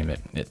live stream it.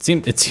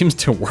 It seems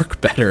to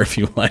work better if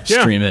you live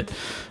stream it,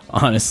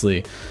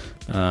 honestly.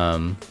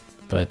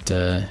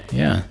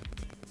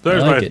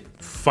 There's my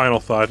final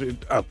thought.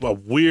 A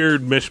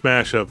weird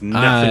mishmash of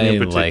nothing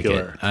in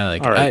particular. I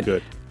like it. All right,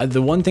 good.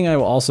 The one thing I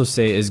will also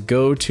say is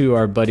go to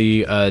our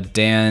buddy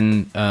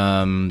Dan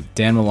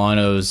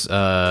Milano's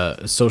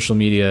social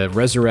media,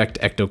 Resurrect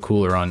Ecto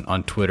Cooler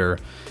on Twitter.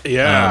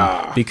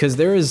 Yeah. Because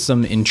there is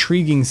some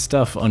intriguing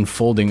stuff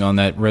unfolding on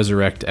that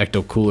Resurrect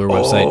Ecto Cooler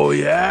website. Oh,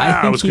 yeah.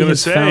 I think he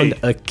has found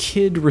a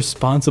kid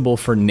responsible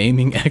for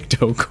naming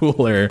Ecto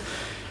Cooler.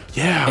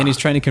 Yeah, and he's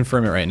trying to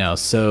confirm it right now.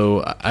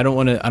 So I don't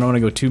want to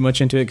go too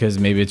much into it because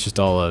maybe it's just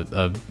all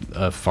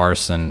a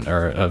farce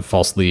or a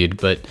false lead.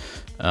 But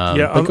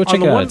go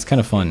check it out. It's kind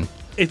of fun.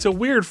 It's a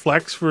weird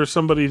flex for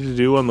somebody to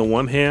do on the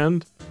one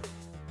hand.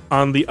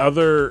 On the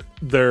other,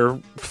 their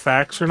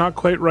facts are not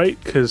quite right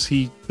because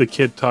the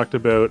kid talked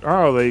about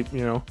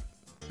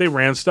they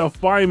ran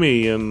stuff by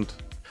me, and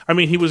I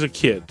mean, he was a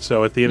kid,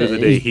 so at the end of the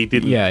day, he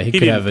didn't. Yeah, he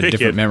could have a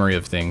different memory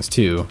of things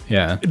too.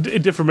 Yeah, a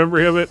different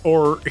memory of it,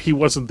 or he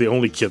wasn't the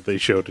only kid they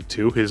showed it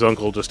to. His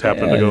uncle just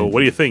happened to go, "What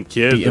do you think,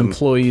 kid?" The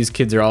employees'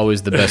 kids are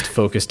always the best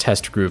focus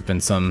test group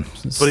in some.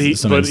 But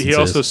he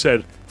also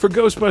said for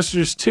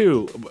Ghostbusters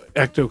 2,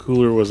 Ecto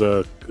Cooler was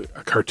a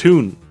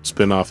cartoon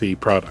spin-off-y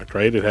product,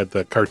 right? It had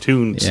the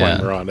cartoon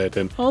Slimer on it,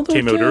 and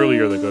came out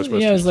earlier than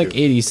Ghostbusters. Yeah, it was like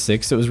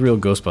 86. It was real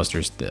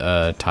Ghostbusters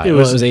type. It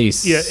was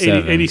 87.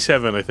 Yeah,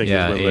 87, I think.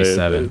 Yeah,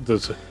 87.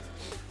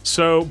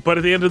 So, but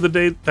at the end of the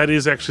day, that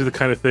is actually the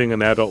kind of thing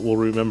an adult will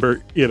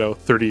remember,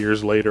 30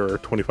 years later or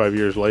 25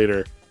 years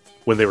later,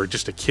 when they were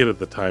just a kid at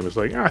the time. It's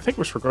like, I think it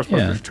was for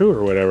Ghostbusters 2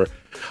 or whatever.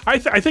 I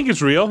think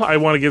it's real. I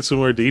want to get some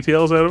more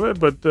details out of it,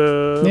 but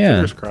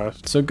fingers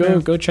crossed. So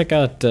go check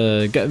out,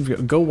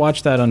 go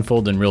watch that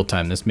unfold in real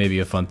time. This may be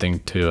a fun thing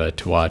to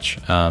watch.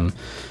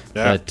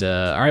 But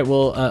all right,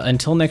 well,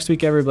 until next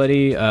week,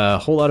 everybody, a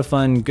whole lot of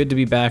fun. Good to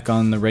be back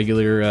on the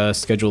regular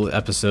scheduled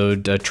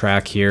episode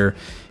track here.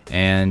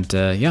 And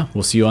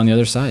we'll see you on the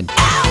other side.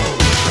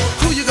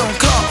 Who you gonna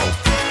call?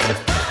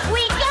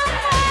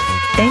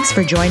 Thanks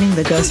for joining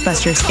the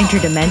Ghostbusters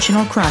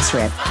Interdimensional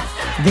Crossrip.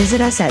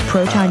 Visit us at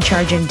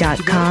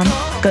protoncharging.com,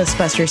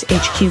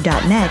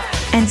 ghostbustershq.net,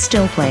 and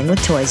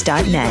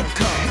stillplayingwithtoys.net.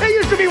 That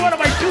used to be one of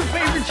my 2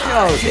 favorite shows.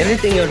 shows.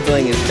 Anything you're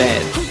doing is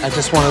bad. I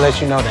just want to let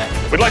you know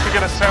that. We'd like to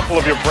get a sample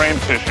of your brain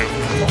tissue.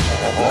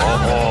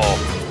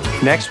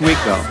 Next week,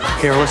 though,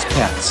 hairless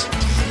pets.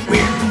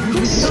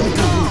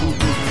 Weird.